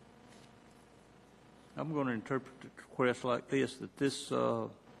going to interpret the request like this, that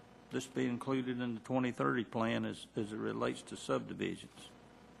this be included in the 2030 plan as it relates to subdivisions.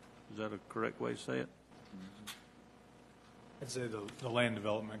 Is that a correct way to say it? I'd say the land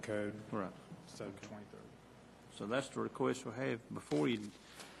development code. Right. Instead of 2030. So that's the request we have before you.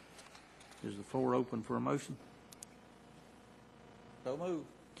 Is the floor open for a motion? So move.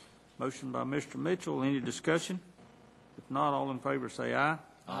 Motion by Mr. Mitchell. Any discussion? If not, all in favor say aye.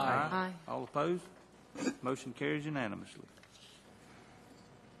 Aye. Aye. All opposed? Motion carries unanimously.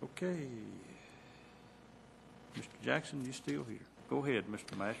 Okay. Mr. Jackson, you still here? Go ahead,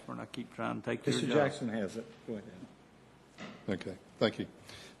 Mr. Mashburn. I keep trying to take your job. Mr. Jackson has it. Go ahead. Okay, thank you.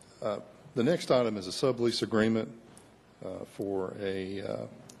 The next item is a sublease agreement for a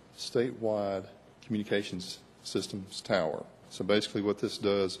statewide communications systems tower. So basically what this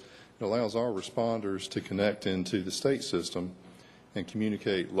does, it allows our responders to connect into the state system and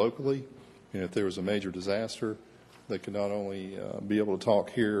communicate locally. And if there was a major disaster, they could not only be able to talk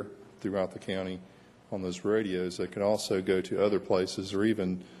here throughout the county on those radios, they could also go to other places or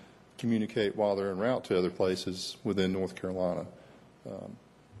even communicate while they're en route to other places within North Carolina.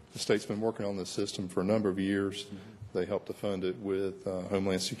 The state's been working on this system for a number of years. Mm-hmm. They helped to fund it with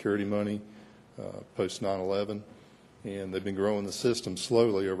Homeland Security money post 9/11, and they've been growing the system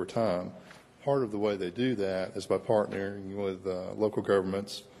slowly over time. Part of the way they do that is by partnering with local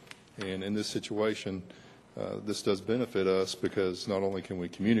governments, and in this situation, this does benefit us because not only can we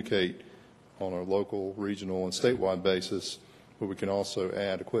communicate on a local, regional, and statewide basis, but we can also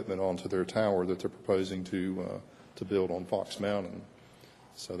add equipment onto their tower that they're proposing to build on Fox Mountain.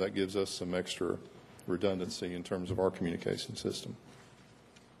 So that gives us some extra redundancy in terms of our communication system.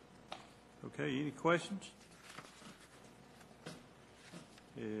 Okay, any questions?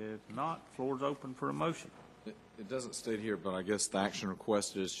 If not, floor's open for a motion. It doesn't state here, but I guess the action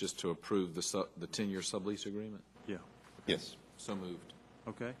requested is just to approve the 10-year sublease agreement? Yeah. Yes. So moved.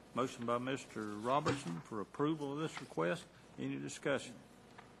 Okay, motion by Mr. Robertson for approval of this request. Any discussion?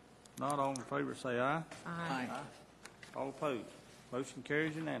 Not all in favor, say aye. Aye. All opposed. Motion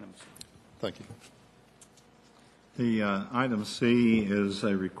carries unanimously. Thank you. The item C is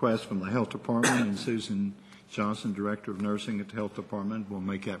a request from the Health Department, and Susan Johnson, Director of Nursing at the Health Department, will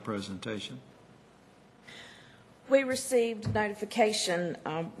make that presentation. We received notification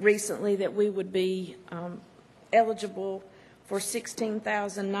recently that we would be eligible for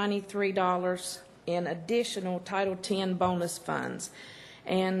 $16,093 in additional Title X bonus funds.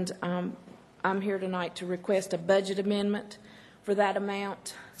 And I'm here tonight to request a budget amendment for that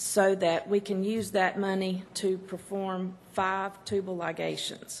amount so that we can use that money to perform 5 tubal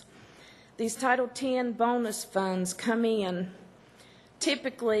ligations. These Title X bonus funds come in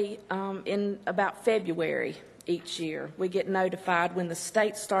typically in about February each year. We get notified when the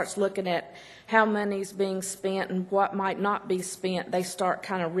state starts looking at how money's being spent and what might not be spent. They start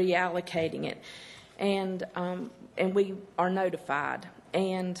kind of reallocating it, and we are notified.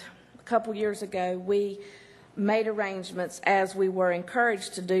 And a couple years ago, we made arrangements, as we were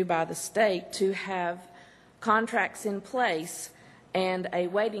encouraged to do by the state, to have contracts in place and a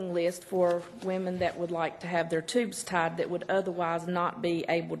waiting list for women that would like to have their tubes tied that would otherwise not be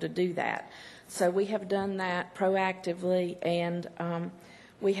able to do that. So we have done that proactively, and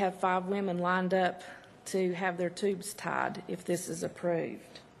we have 5 women lined up to have their tubes tied if this is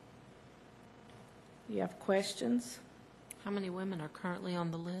approved. You have questions? How many women are currently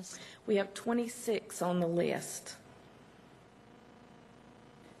on the list? We have 26 on the list.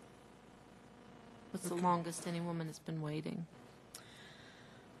 What's the longest any woman has been waiting?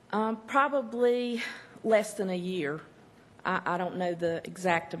 Probably less than a year. I don't know the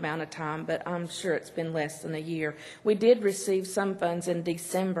exact amount of time, but I'm sure it's been less than a year. We did receive some funds in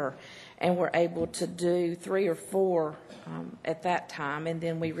December, and were able to do 3 or 4 at that time, and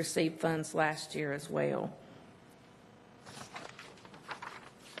then we received funds last year as well.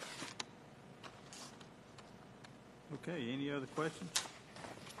 Okay, any other questions?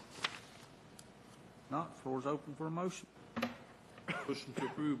 Not, floor's open for a motion. Motion to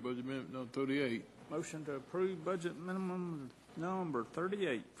approve budget amendment number 38. Motion to approve budget minimum number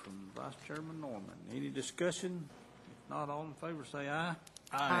 38 from Vice Chairman Norman. Any discussion? If not, all in favor say aye.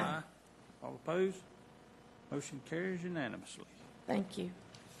 Aye. All opposed? Motion carries unanimously. Thank you.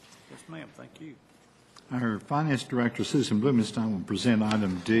 Yes, ma'am, thank you. Our Finance Director, Susan Blumenstein, will present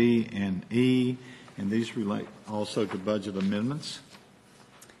item D and E, and these relate also to budget amendments.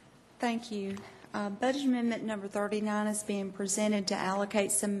 Thank you. Budget amendment number 39 is being presented to allocate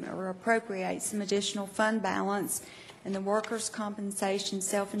some or appropriate some additional fund balance in the Workers' Compensation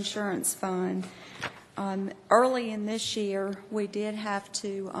Self-Insurance Fund. Early in this year, we did have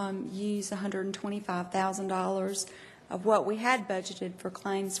to use $125,000 of what we had budgeted for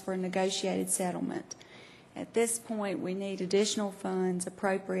claims for a negotiated settlement. At this point, we need additional funds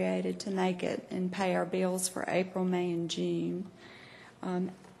appropriated to make it and pay our bills for April, May, and June.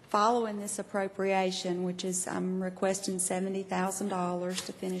 Following this appropriation, which is I'm requesting $70,000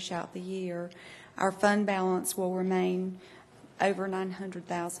 to finish out the year, our fund balance will remain over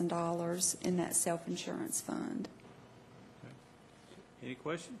 $900,000 in that self-insurance fund. Okay. Any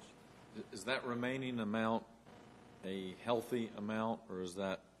questions? Is that remaining amount a healthy amount, or is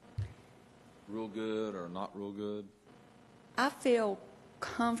that real good or not real good? I feel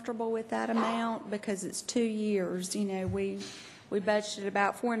comfortable with that amount because it's 2 years. You know, we budgeted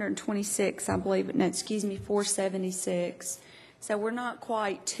about 426, I believe, no, excuse me, 476. So we're not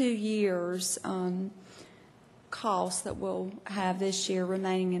quite 2 years costs that we'll have this year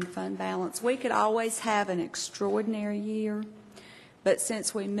remaining in fund balance. We could always have an extraordinary year, but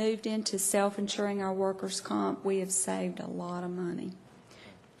since we moved into self-insuring our workers' comp, we have saved a lot of money.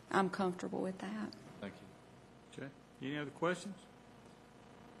 I'm comfortable with that. Thank you. Okay. Any other questions?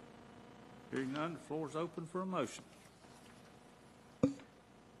 Hearing none, the floor is open for a motion.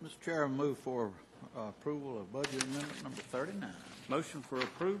 Mr. Chair, I move for approval of budget amendment number 39. Motion for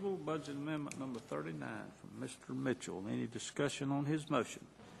approval, budget amendment number 39 from Mr. Mitchell. Any discussion on his motion?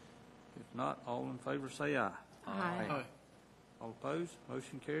 If not, all in favor say aye. Aye. All opposed?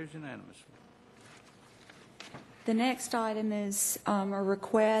 Motion carries unanimously. The next item is a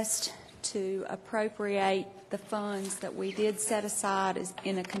request to appropriate the funds that we did set aside as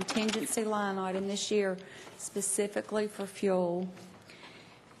in a contingency line item this year specifically for fuel.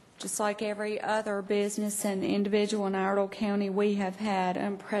 Just like every other business and individual in Iredell County, we have had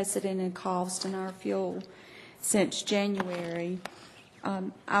unprecedented cost in our fuel since January.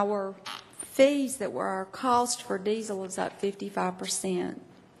 Our fees that were our cost for diesel is up 55%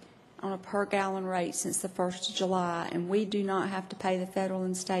 on a per gallon rate since the 1st of July, and we do not have to pay the federal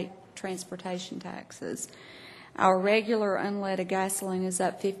and state transportation taxes. Our regular unleaded gasoline is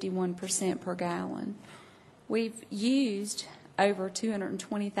up 51% per gallon. We've used over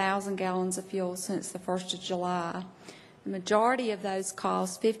 220,000 gallons of fuel since the 1st of July. The majority of those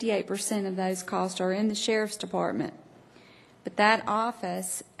costs, 58% of those costs, are in the Sheriff's Department. But that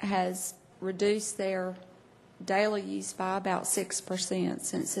office has reduced their daily use by about 6%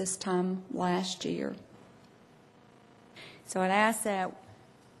 since this time last year. So I'd ask that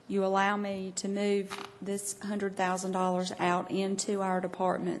you allow me to move this $100,000 out into our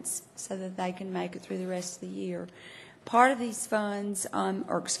departments so that they can make it through the rest of the year. Part of these funds, I'm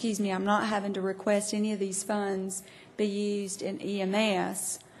not having to request any of these funds be used in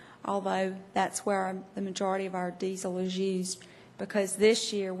EMS, although that's where the majority of our diesel is used, because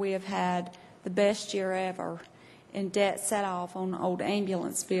this year we have had the best year ever in debt set off on old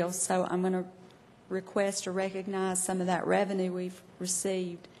ambulance bills. So I'm going to request to recognize some of that revenue we've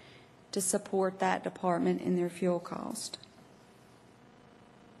received to support that department in their fuel cost.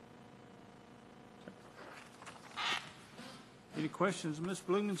 Any questions, Ms.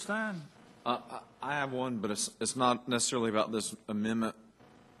 Blumenstein? I have one, but it's not necessarily about this amendment,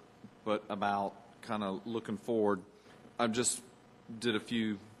 but about kind of looking forward. I just did a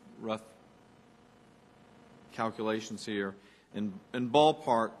few rough calculations here. In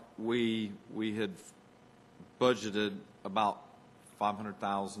ballpark, we had budgeted about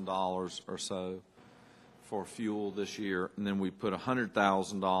 $500,000 or so for fuel this year, and then we put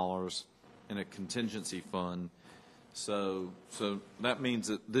 $100,000 in a contingency fund. So that means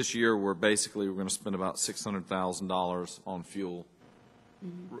that this year we're going to spend about $600,000 on fuel,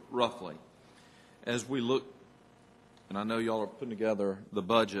 roughly. As we look, and I know y'all are putting together the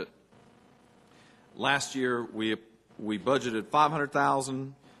budget. Last year we budgeted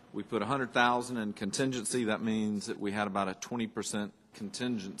 $500,000. We put $100,000 in contingency. That means that we had about a 20%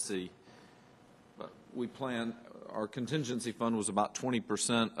 contingency. But our contingency fund was about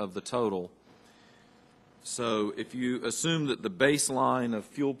 20% of the total. So if you assume that the baseline of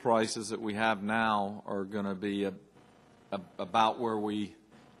fuel prices that we have now are going to be about where we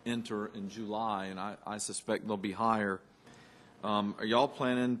enter in July, and I suspect they'll be higher, are y'all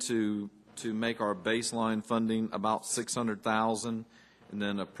planning to make our baseline funding about $600,000 and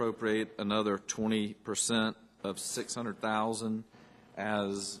then appropriate another 20% of $600,000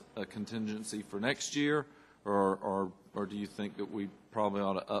 as a contingency for next year, or do you think that we probably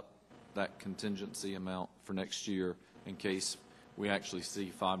ought to up that contingency amount for next year in case we actually see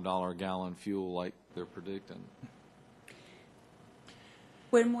 $5 a gallon fuel like they're predicting?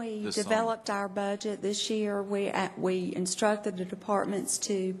 When we developed our budget this year, we instructed the departments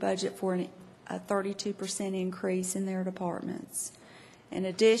to budget for a 32% increase in their departments. In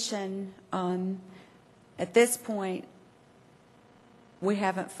addition, at this point, we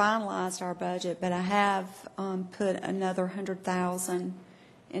haven't finalized our budget, but I have put another $100,000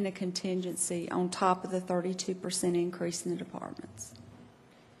 in a contingency on top of the 32% increase in the departments.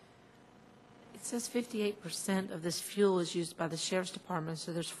 It says 58% of this fuel is used by the Sheriff's Department,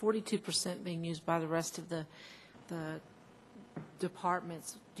 so there's 42% being used by the rest of the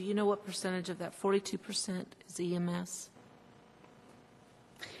departments. Do you know what percentage of that 42% is EMS?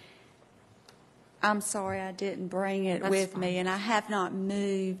 I'm sorry, I didn't bring it with me, and I have not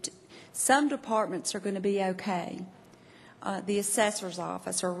moved. Some departments are going to be okay. The assessor's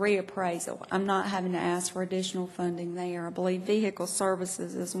office or reappraisal, I'm not having to ask for additional funding there. I believe vehicle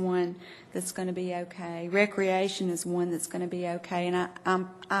services is one that's going to be okay. Recreation is one that's going to be okay. And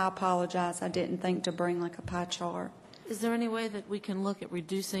I apologize, I didn't think to bring like a pie chart. Is there any way that we can look at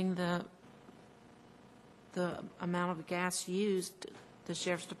reducing the amount of gas used? The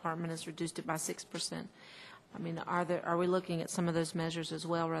Sheriff's Department has reduced it by 6%. I mean, are we looking at some of those measures as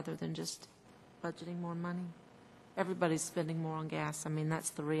well rather than just budgeting more money? Everybody's spending more on gas. I mean, that's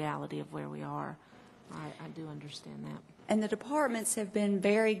the reality of where we are. I do understand that. And the departments have been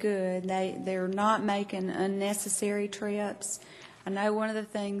very good. They're not making unnecessary trips. I know one of the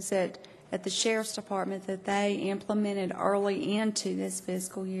things that at the Sheriff's Department that they implemented early into this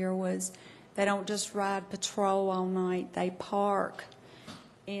fiscal year was they don't just ride patrol all night. They park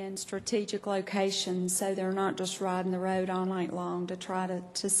in strategic locations, so they're not just riding the road all night long to try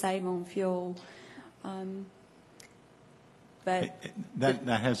to save on fuel. But that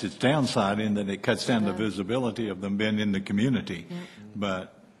has its downside in that it cuts down the visibility of them being in the community. Yeah.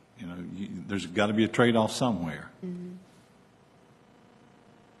 But there's got to be a trade-off somewhere.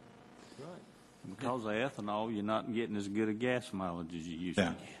 Because of ethanol, you're not getting as good a gas mileage as you used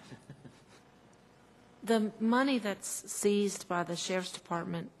to. The money that's seized by the sheriff's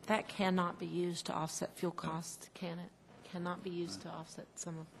department, that cannot be used to offset fuel costs, can it? Cannot be used to offset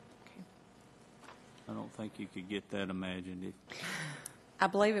some of, okay. I don't think you could get that imagined. I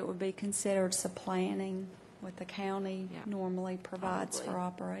believe it would be considered supplanting what the county Yeah. normally provides Probably. for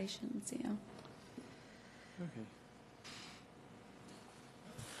operations, yeah. Okay.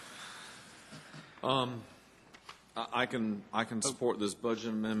 I can support this budget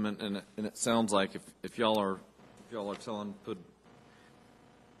amendment, and it sounds like if y'all are telling put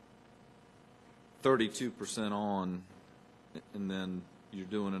 32% on, and then you're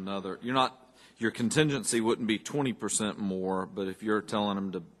doing another, your contingency wouldn't be 20% more, but if you're telling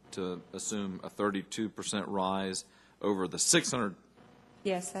them to assume a 32% rise over the 600,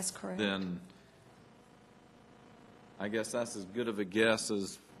 Yes, that's correct. then I guess that's as good of a guess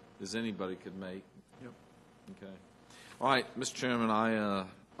as anybody could make. Yep. Okay. All right, Mr. Chairman, I'll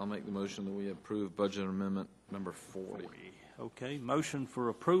make the motion that we approve budget amendment number 40. Okay, motion for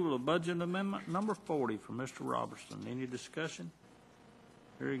approval of budget amendment number 40 from Mr. Robertson. Any discussion?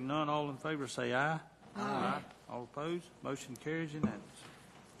 Hearing none, all in favor say aye. Aye. All opposed? Motion carries unanimous.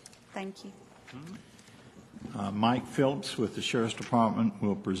 Thank you. Mike Phillips with the Sheriff's Department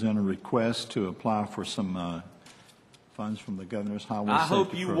will present a request to apply for some funds from the Governor's Highway I Safety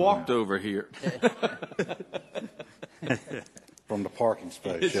hope you Program. walked over here. From the parking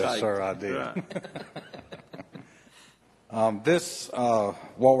space, It's yes, right. sir, I did. Right.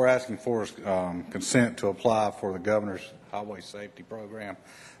 What we're asking for is consent to apply for the Governor's Highway Safety Program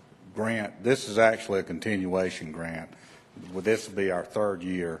grant. This is actually a continuation grant. This will be our third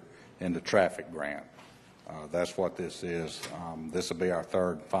year in the traffic grant. That's what this is. This will be our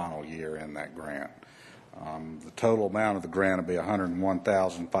third and final year in that grant. The total amount of the grant will be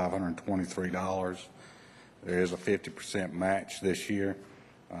 $101,523. There is a 50% match this year,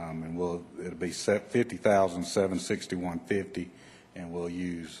 and it'll be $50,761.50, and we'll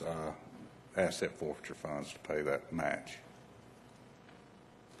use asset forfeiture funds to pay that match.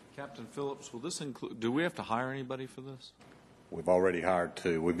 Captain Phillips, will this include, do we have to hire anybody for this? We've already hired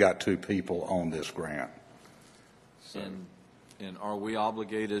two. We've got two people on this grant. So, And are we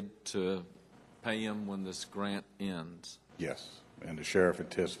obligated to pay them when this grant ends? yes, and the sheriff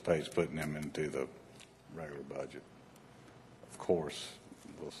anticipates putting them into the regular budget. Of course,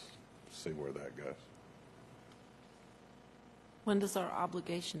 we'll see where that goes. When does our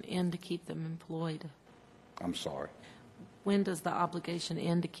obligation end to keep them employed? I'm sorry. When does the obligation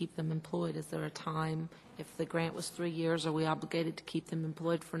end to keep them employed? Is there a time? If the grant was 3 years, are we obligated to keep them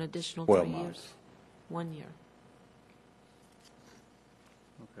employed for an additional 3 12 years? months. 1 year.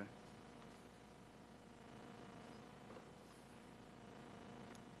 Okay.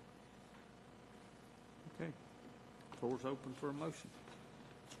 Okay. Floor's open for a motion.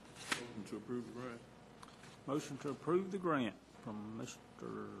 Motion to approve the grant. Motion to approve the grant from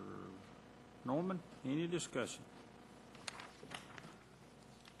Mr. Norman. Any discussion?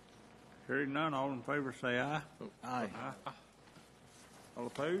 Hearing none, all in favor say aye. Aye. All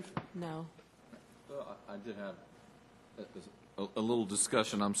opposed? No. I did have a little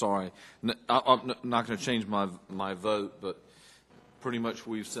discussion, I'm sorry. I'm not going to change my vote, but pretty much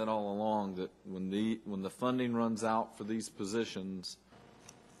we've said all along that when the funding runs out for these positions,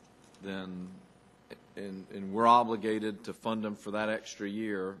 then, and we're obligated to fund them for that extra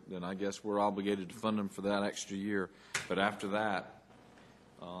year, then I guess we're obligated to fund them for that extra year. But after that,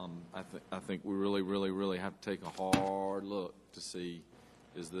 I think we really have to take a hard look to see,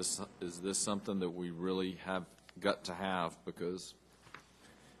 is this something that we really have got to have, because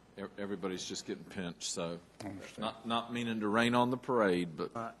everybody's just getting pinched. So, not meaning to rain on the parade,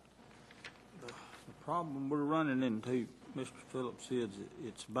 but The problem we're running into, Mr. Phillips, is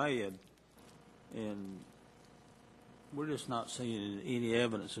it's bad, and we're just not seeing any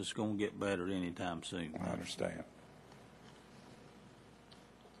evidence it's going to get better anytime soon. I understand.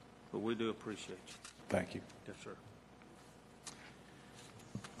 But we do appreciate you. Thank you. Yes, sir.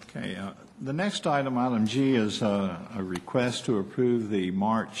 Okay, the next item, item G, is a request to approve the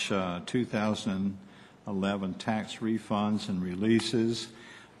March 2011 tax refunds and releases.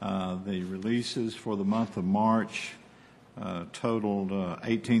 The releases for the month of March totaled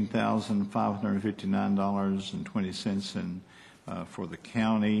 $18,559.20 for the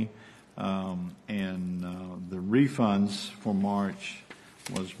county, and the refunds for March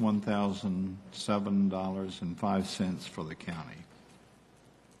was $1,007.05 for the county.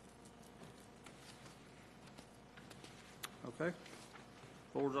 Okay.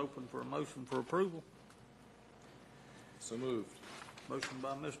 Floor's open for a motion for approval. So moved. Motion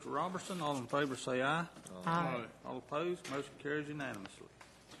by Mr. Robertson. All in favor say aye. Aye. All opposed, motion carries unanimously.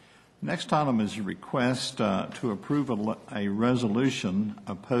 Next item is a request to approve a resolution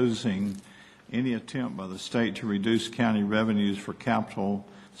opposing any attempt by the state to reduce county revenues for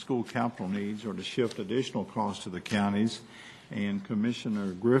school capital needs or to shift additional costs to the counties. And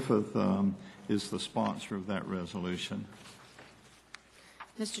Commissioner Griffith is the sponsor of that resolution.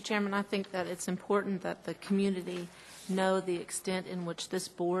 Mr. Chairman, I think that it's important that the community know the extent in which this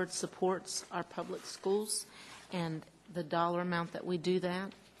board supports our public schools and the dollar amount that we do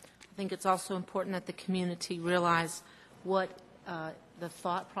that. I think it's also important that the community realize what the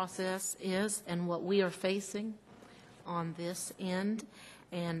thought process is and what we are facing on this end,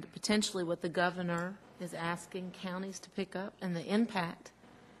 and potentially what the governor is asking counties to pick up, and the impact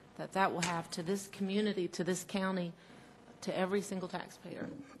that that will have to this community, to this county, to every single taxpayer.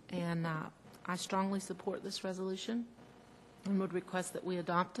 And I strongly support this resolution and would request that we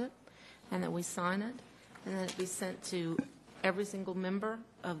adopt it and that we sign it and that it be sent to every single member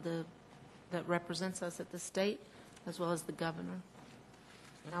of that represents us at the state, as well as the governor.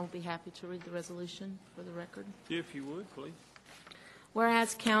 And I will be happy to read the resolution for the record. If you would, please.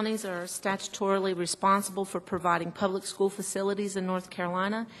 Whereas counties are statutorily responsible for providing public school facilities in North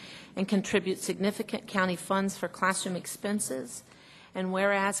Carolina and contribute significant county funds for classroom expenses, and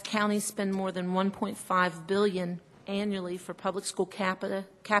whereas counties spend more than $1.5 billion annually for public school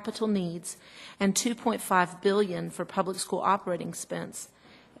capital needs and $2.5 billion for public school operating expense.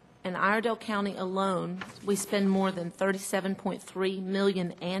 In Iredell County alone, we spend more than $37.3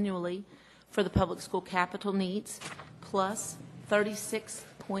 million annually for the public school capital needs, plus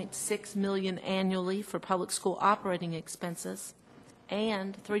 $36.6 million annually for public school operating expenses,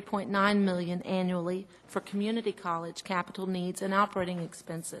 and $3.9 million annually for community college capital needs and operating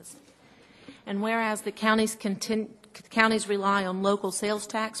expenses. And whereas the counties rely on local sales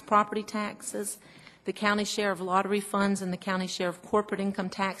tax, property taxes, the county share of lottery funds, and the county share of corporate income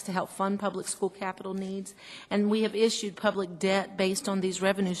tax to help fund public school capital needs, and we have issued public debt based on these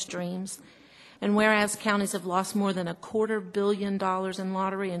revenue streams. And whereas counties have lost more than $250 million in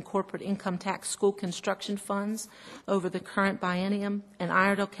lottery and corporate income tax school construction funds over the current biennium, and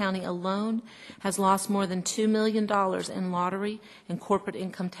Iredell County alone has lost more than $2 million in lottery and corporate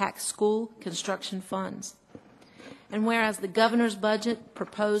income tax school construction funds. And whereas the governor's budget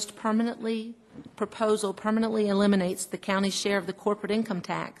proposal permanently eliminates the county's share of the corporate income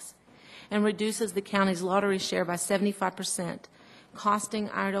tax and reduces the county's lottery share by 75%, costing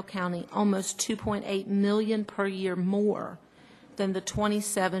Iredell County almost $2.8 million per year more than the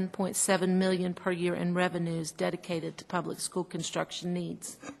 $27.7 million per year in revenues dedicated to public school construction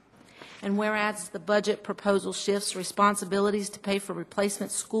needs. And whereas the budget proposal shifts responsibilities to pay for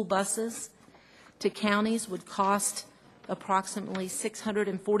replacement school buses to counties would cost approximately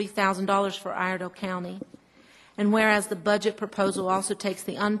 $640,000 for Iredell County. And whereas the budget proposal also takes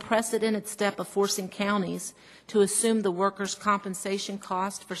the unprecedented step of forcing counties to assume the workers' compensation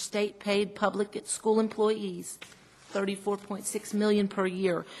cost for state-paid public school employees, $34.6 million per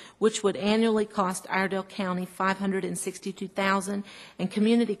year, which would annually cost Iredell County $562,000, and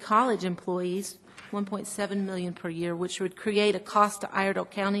community college employees $1.7 million per year, which would create a cost to Iredell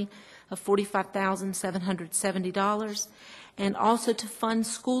County of $45,770, and also to fund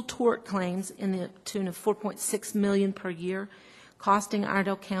school tort claims in the tune of $4.6 million per year, costing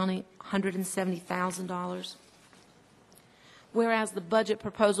Iredell County $170,000. Whereas the budget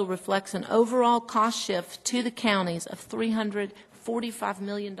proposal reflects an overall cost shift to the counties of $345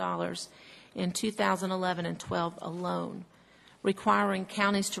 million in 2011 and 12 alone, requiring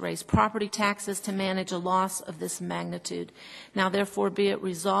counties to raise property taxes to manage a loss of this magnitude. Now, therefore, be it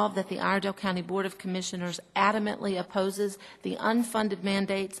resolved that the Iredell County Board of Commissioners adamantly opposes the unfunded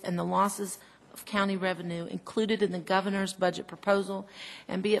mandates and the losses of county revenue included in the governor's budget proposal,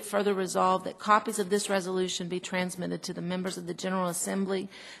 and be it further resolved that copies of this resolution be transmitted to the members of the General Assembly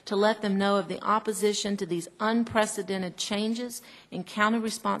to let them know of the opposition to these unprecedented changes in county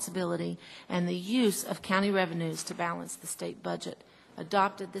responsibility and the use of county revenues to balance the state budget.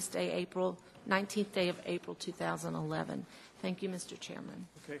 Adopted this day, 19th day of April 2011. Thank you, Mr. Chairman.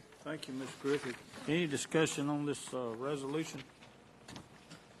 Okay, thank you, Ms. Griffith. Any discussion on this resolution?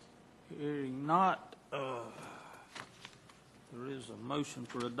 Hearing not, there is a motion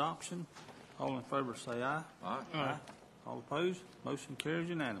for adoption. All in favor say aye. Aye. Aye. All opposed? Motion carries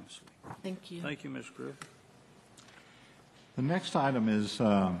unanimously. Thank you. Thank you, Ms. Griffith. The next item is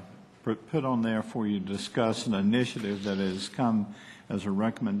put on there for you to discuss an initiative that has come as a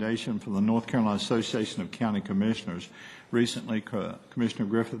recommendation from the North Carolina Association of County Commissioners. Recently, Commissioner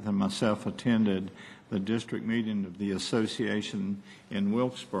Griffith and myself attended the district meeting of the association in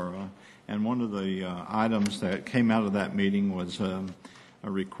Wilkesboro, and one of the items that came out of that meeting was a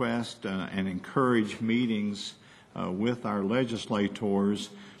request and encourage meetings with our legislators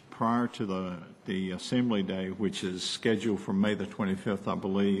prior to the Assembly Day, which is scheduled for May the 25th, I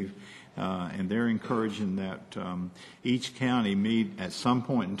believe. And they're encouraging that each county meet at some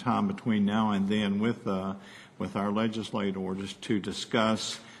point in time between now and then with our legislators to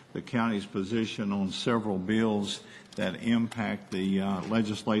discuss the county's position on several bills that impact the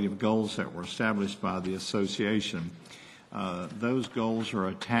legislative goals that were established by the association. Those goals are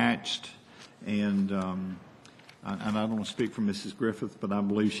attached, and I don't want to speak for Mrs. Griffith, but I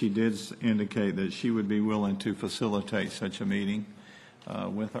believe she did indicate that she would be willing to facilitate such a meeting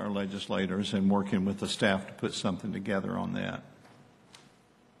with our legislators and working with the staff to put something together on that.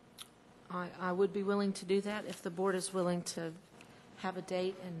 I would be willing to do that if the board is willing to have a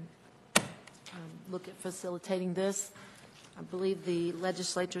date and look at facilitating this. I believe the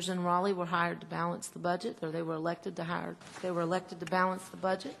legislators in Raleigh were hired to balance the budget, or they were elected to balance the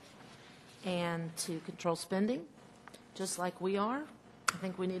budget and to control spending, just like we are. I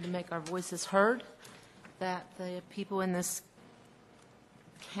think we need to make our voices heard, that the people in this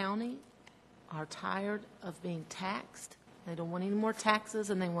county are tired of being taxed. They don't want any more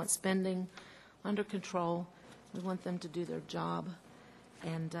taxes, and they want spending under control. We want them to do their job,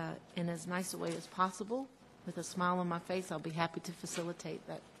 and in as nice a way as possible. With a smile on my face, I'll be happy to facilitate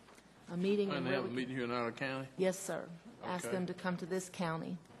that a meeting. And they have a meeting here in Outer County? Yes, sir. Ask Okay. them to come to this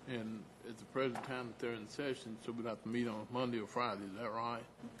county. And at the present time that they're in session, so we'd have to meet on Monday or Friday, is that right?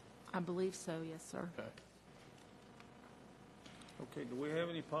 I believe so, yes, sir. Okay. Okay, do we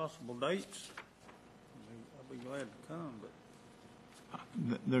have any possible dates? I'll be glad to come, but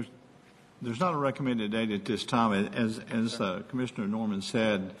There's not a recommended date at this time. As Commissioner Norman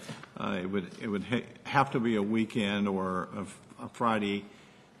said, it would have to be a weekend or a Friday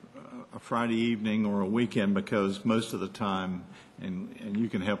evening or a weekend, because most of the time, and you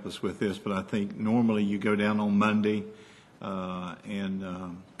can help us with this, but I think normally you go down on Monday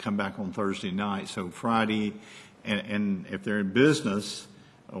and come back on Thursday night. So Friday, and if they're in business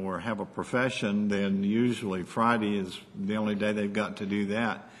or have a profession, then usually Friday is the only day they've got to do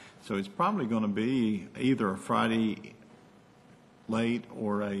that. So it's probably going to be either a Friday late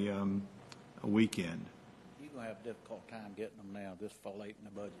or a weekend. You're going to have a difficult time getting them now this far late in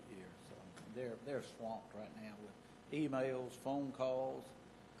the budget year. So they're swamped right now with emails, phone calls,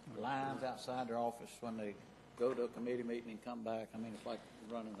 lines outside their office when they go to a committee meeting and come back. I mean, it's like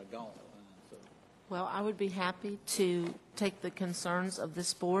running a gauntlet line. So. Well, I would be happy to take the concerns of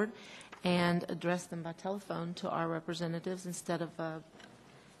this board and address them by telephone to our representatives instead of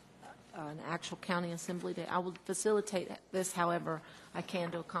an actual county assembly day. I will facilitate this however I can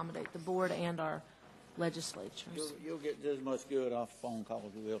to accommodate the board and our legislatures. You'll get just as much good off a phone call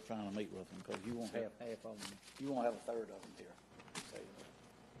as you will trying to meet with them, because you won't have half of them. You won't have a third of them here.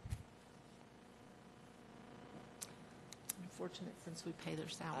 Unfortunate, since we pay their I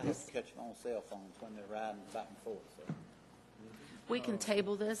have salaries. to catch them on cell phones when they're riding back and forth. So. We can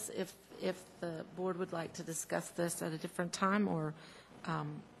table this if the board would like to discuss this at a different time, or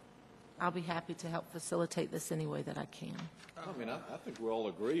I'll be happy to help facilitate this any way that I can. I mean, I think we all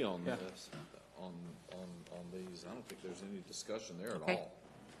agree on this, on these. I don't think there's any discussion there at Okay. all.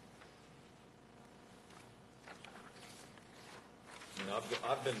 I mean,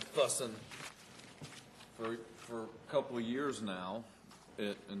 I've been fussing for a couple of years now,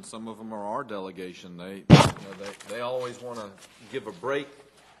 and some of them are our delegation. They always want to give a break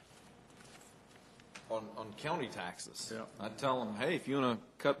on county taxes. Yeah. I tell them, hey, if you want to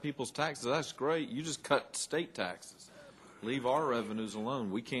cut people's taxes, that's great. You just cut state taxes. Leave our revenues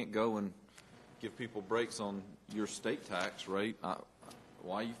alone. We can't go and give people breaks on your state tax rate.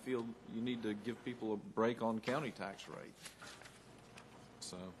 Why you feel you need to give people a break on county tax rate?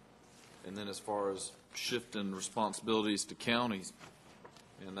 So, and then as far as shifting responsibilities to counties,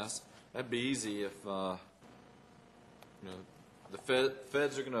 and that'd be easy if the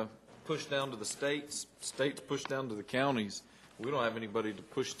feds are going to push down to the states push down to the counties. We don't have anybody to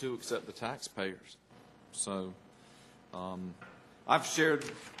push to except the taxpayers. So I've shared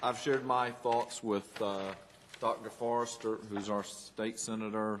my thoughts with Dr. Forrester, who's our state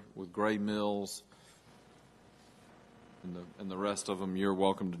senator, with Gray Mills, and the rest of them. You're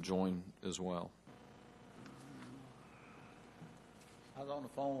welcome to join as well. I was on the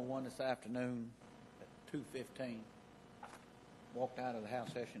phone with one this afternoon at 2:15. Walked out of the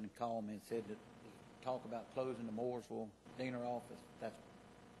House session and called me and said that talk about closing the Mooresville Diener office, that's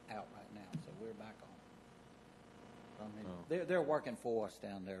out right now, so we're back on. I mean, they're working for us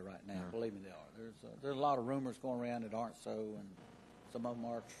down there right now. Believe me, they are. There's a lot of rumors going around that aren't so, and some of them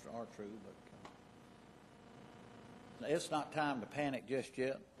are true. But it's not time to panic just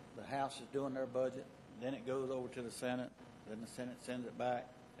yet. The House is doing their budget, then it goes over to the Senate, then the Senate sends it back,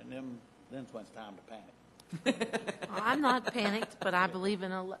 and then's when it's time to panic. I'm not panicked, but I believe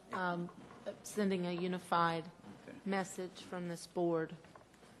in sending a unified message from this board,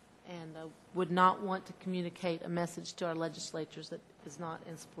 and would not want to communicate a message to our legislatures that is not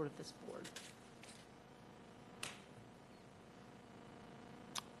in support of this board.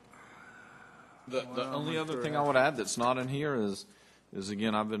 The only other thing I would add that's not in here is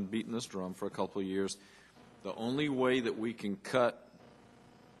again, I've been beating this drum for a couple of years. The only way that we can cut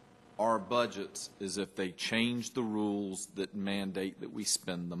our budgets is if they change the rules that mandate that we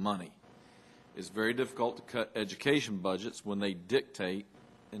spend the money. It's very difficult to cut education budgets when they dictate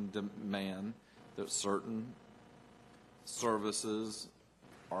and demand that certain services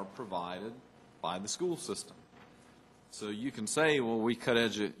are provided by the school system. So you can say, well, we cut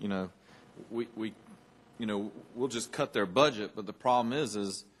we'll just cut their budget, but the problem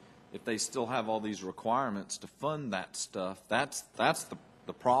is if they still have all these requirements to fund that stuff, that's the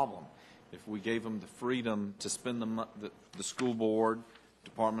problem. If we gave them the freedom to spend the school board,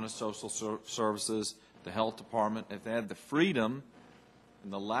 Department of Social Services, the health department, if they had the freedom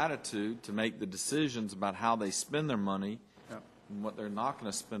and the latitude to make the decisions about how they spend their money and what they're not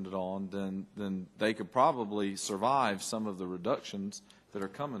going to spend it on, then they could probably survive some of the reductions that are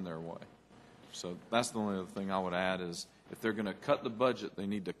coming their way. So that's the only other thing I would add is if they're going to cut the budget, they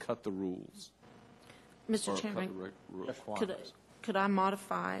need to cut the rules. Mr. Chairman, could I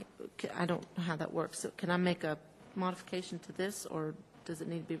modify, I don't know how that works, so can I make a modification to this, or does it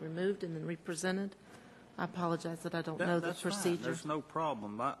need to be removed and then represented? I apologize that I don't know the procedure. Fine. There's no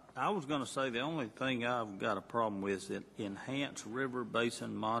problem. I was going to say the only thing I've got a problem with is enhanced river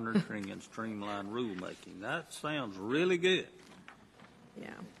basin monitoring and streamlined rulemaking. That sounds really good. Yeah.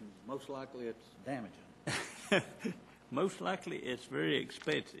 Most likely it's damaging. Most likely it's very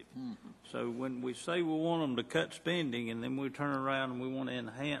expensive. So when we say we want them to cut spending and then we turn around and we want to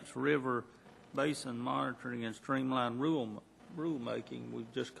enhance river basin monitoring and streamline rulemaking,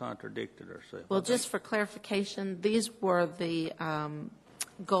 we've just contradicted ourselves. Well, just for clarification, these were the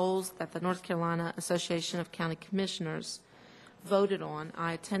goals that the North Carolina Association of County Commissioners voted on.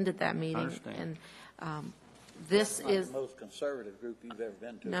 I attended that meeting. I understand. And this is the most conservative group you've ever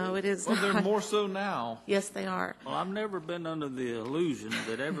been to. No, it is well, not. They're more so now. Yes, they are. Well, I've never been under the illusion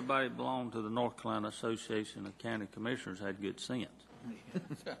that everybody belonged to the North Carolina Association of County Commissioners had good sense.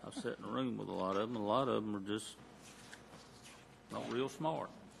 I've sat in a room with a lot of them. A lot of them are just not real smart.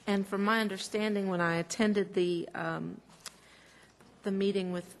 And from my understanding, when I attended the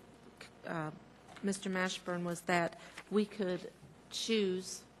meeting with Mr. Mashburn, was that we could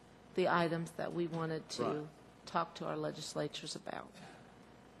choose the items that we wanted to talk to our legislatures about.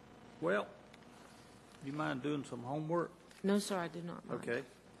 Well, you mind doing some homework? No, sir, I do not mind. Okay.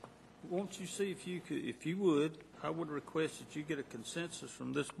 Won't you see if you would, I would request that you get a consensus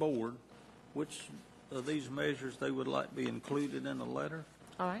from this board which of these measures they would like to be included in the letter.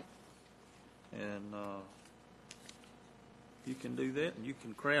 All right. And you can do that, and you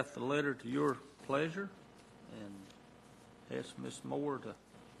can craft the letter to your pleasure and ask Ms. Moore to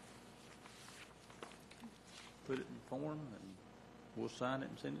put it in form, and we'll sign it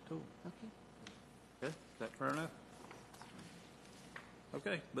and send it to them. Okay. Okay, is that fair enough?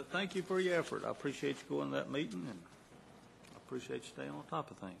 Okay, but thank you for your effort. I appreciate you going to that meeting, and I appreciate you staying on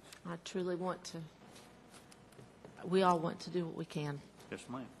top of things. I truly want to. We all want to do what we can. Yes,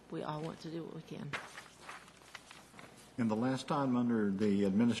 ma'am. We all want to do what we can. And the last item under the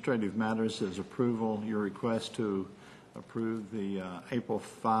administrative matters is approval, your request to approve the April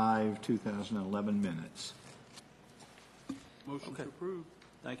 5, 2011 minutes. Motion to approve.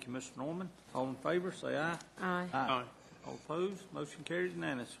 Thank you, Mr. Norman. All in favor, say aye. Aye. Aye. All opposed, motion carries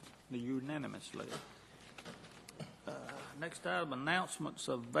unanimously. Next item, announcements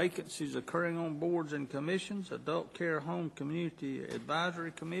of vacancies occurring on boards and commissions. Adult Care Home Community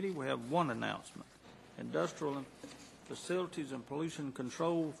Advisory Committee, we have one announcement. Industrial and Facilities and Pollution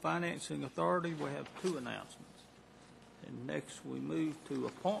Control Financing Authority, we have two announcements. And next we move to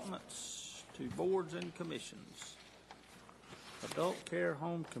appointments to boards and commissions. Adult Care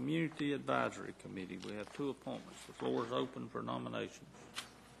Home Community Advisory Committee, we have two appointments. The floor is open for nominations.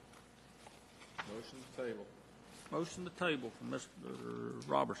 Motion to table. Motion to table from Mr.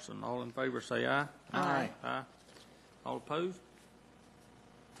 Robertson. All in favor say aye. Aye. Aye. All opposed?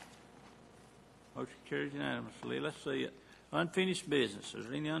 Motion carries unanimously. Let's see it. Unfinished business. Is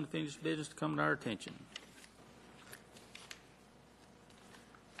there any unfinished business to come to our attention?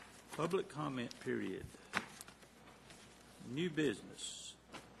 Public comment period. New business.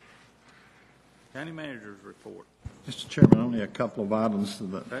 County manager's report. Mr. Chairman, only a couple of items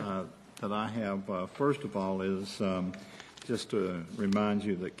that I have. First of all is just to remind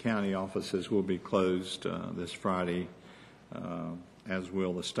you that county offices will be closed this Friday, as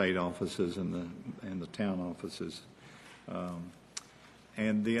will the state offices and the town offices.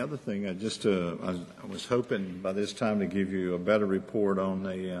 And the other thing, I was hoping by this time to give you a better report on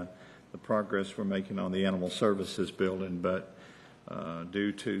the progress we're making on the animal services building, but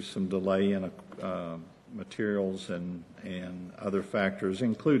due to some delay in materials and other factors,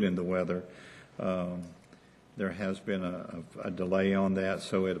 including the weather, there has been a delay on that,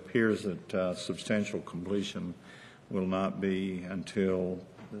 so it appears that substantial completion will not be until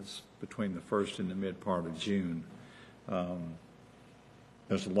between the 1st and the mid part of June.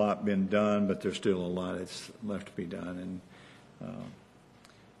 There's a lot been done, but there's still a lot that's left to be done. And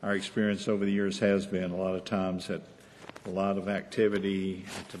our experience over the years has been a lot of times that a lot of activity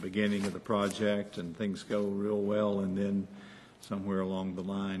at the beginning of the project and things go real well, and then somewhere along the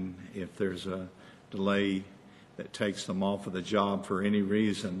line, if there's a delay that takes them off of the job for any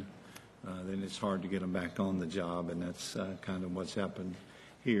reason, then it's hard to get them back on the job, and that's kind of what's happened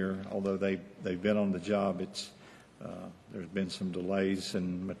here. Although they've been on the job, there's been some delays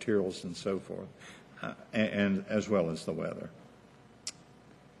in materials and so forth, and as well as the weather.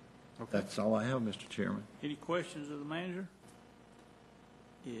 Okay. That's all I have, Mr. Chairman. Any questions of the manager?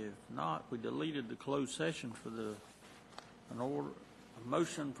 If not, we deleted the closed session for a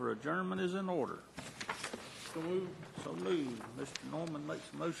motion for adjournment is in order. So moved. So moved. Mr. Norman makes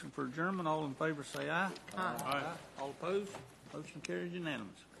a motion for adjournment. All in favor say aye. Aye. All opposed? Motion carries unanimous.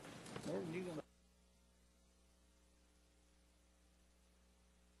 Morgan, you gonna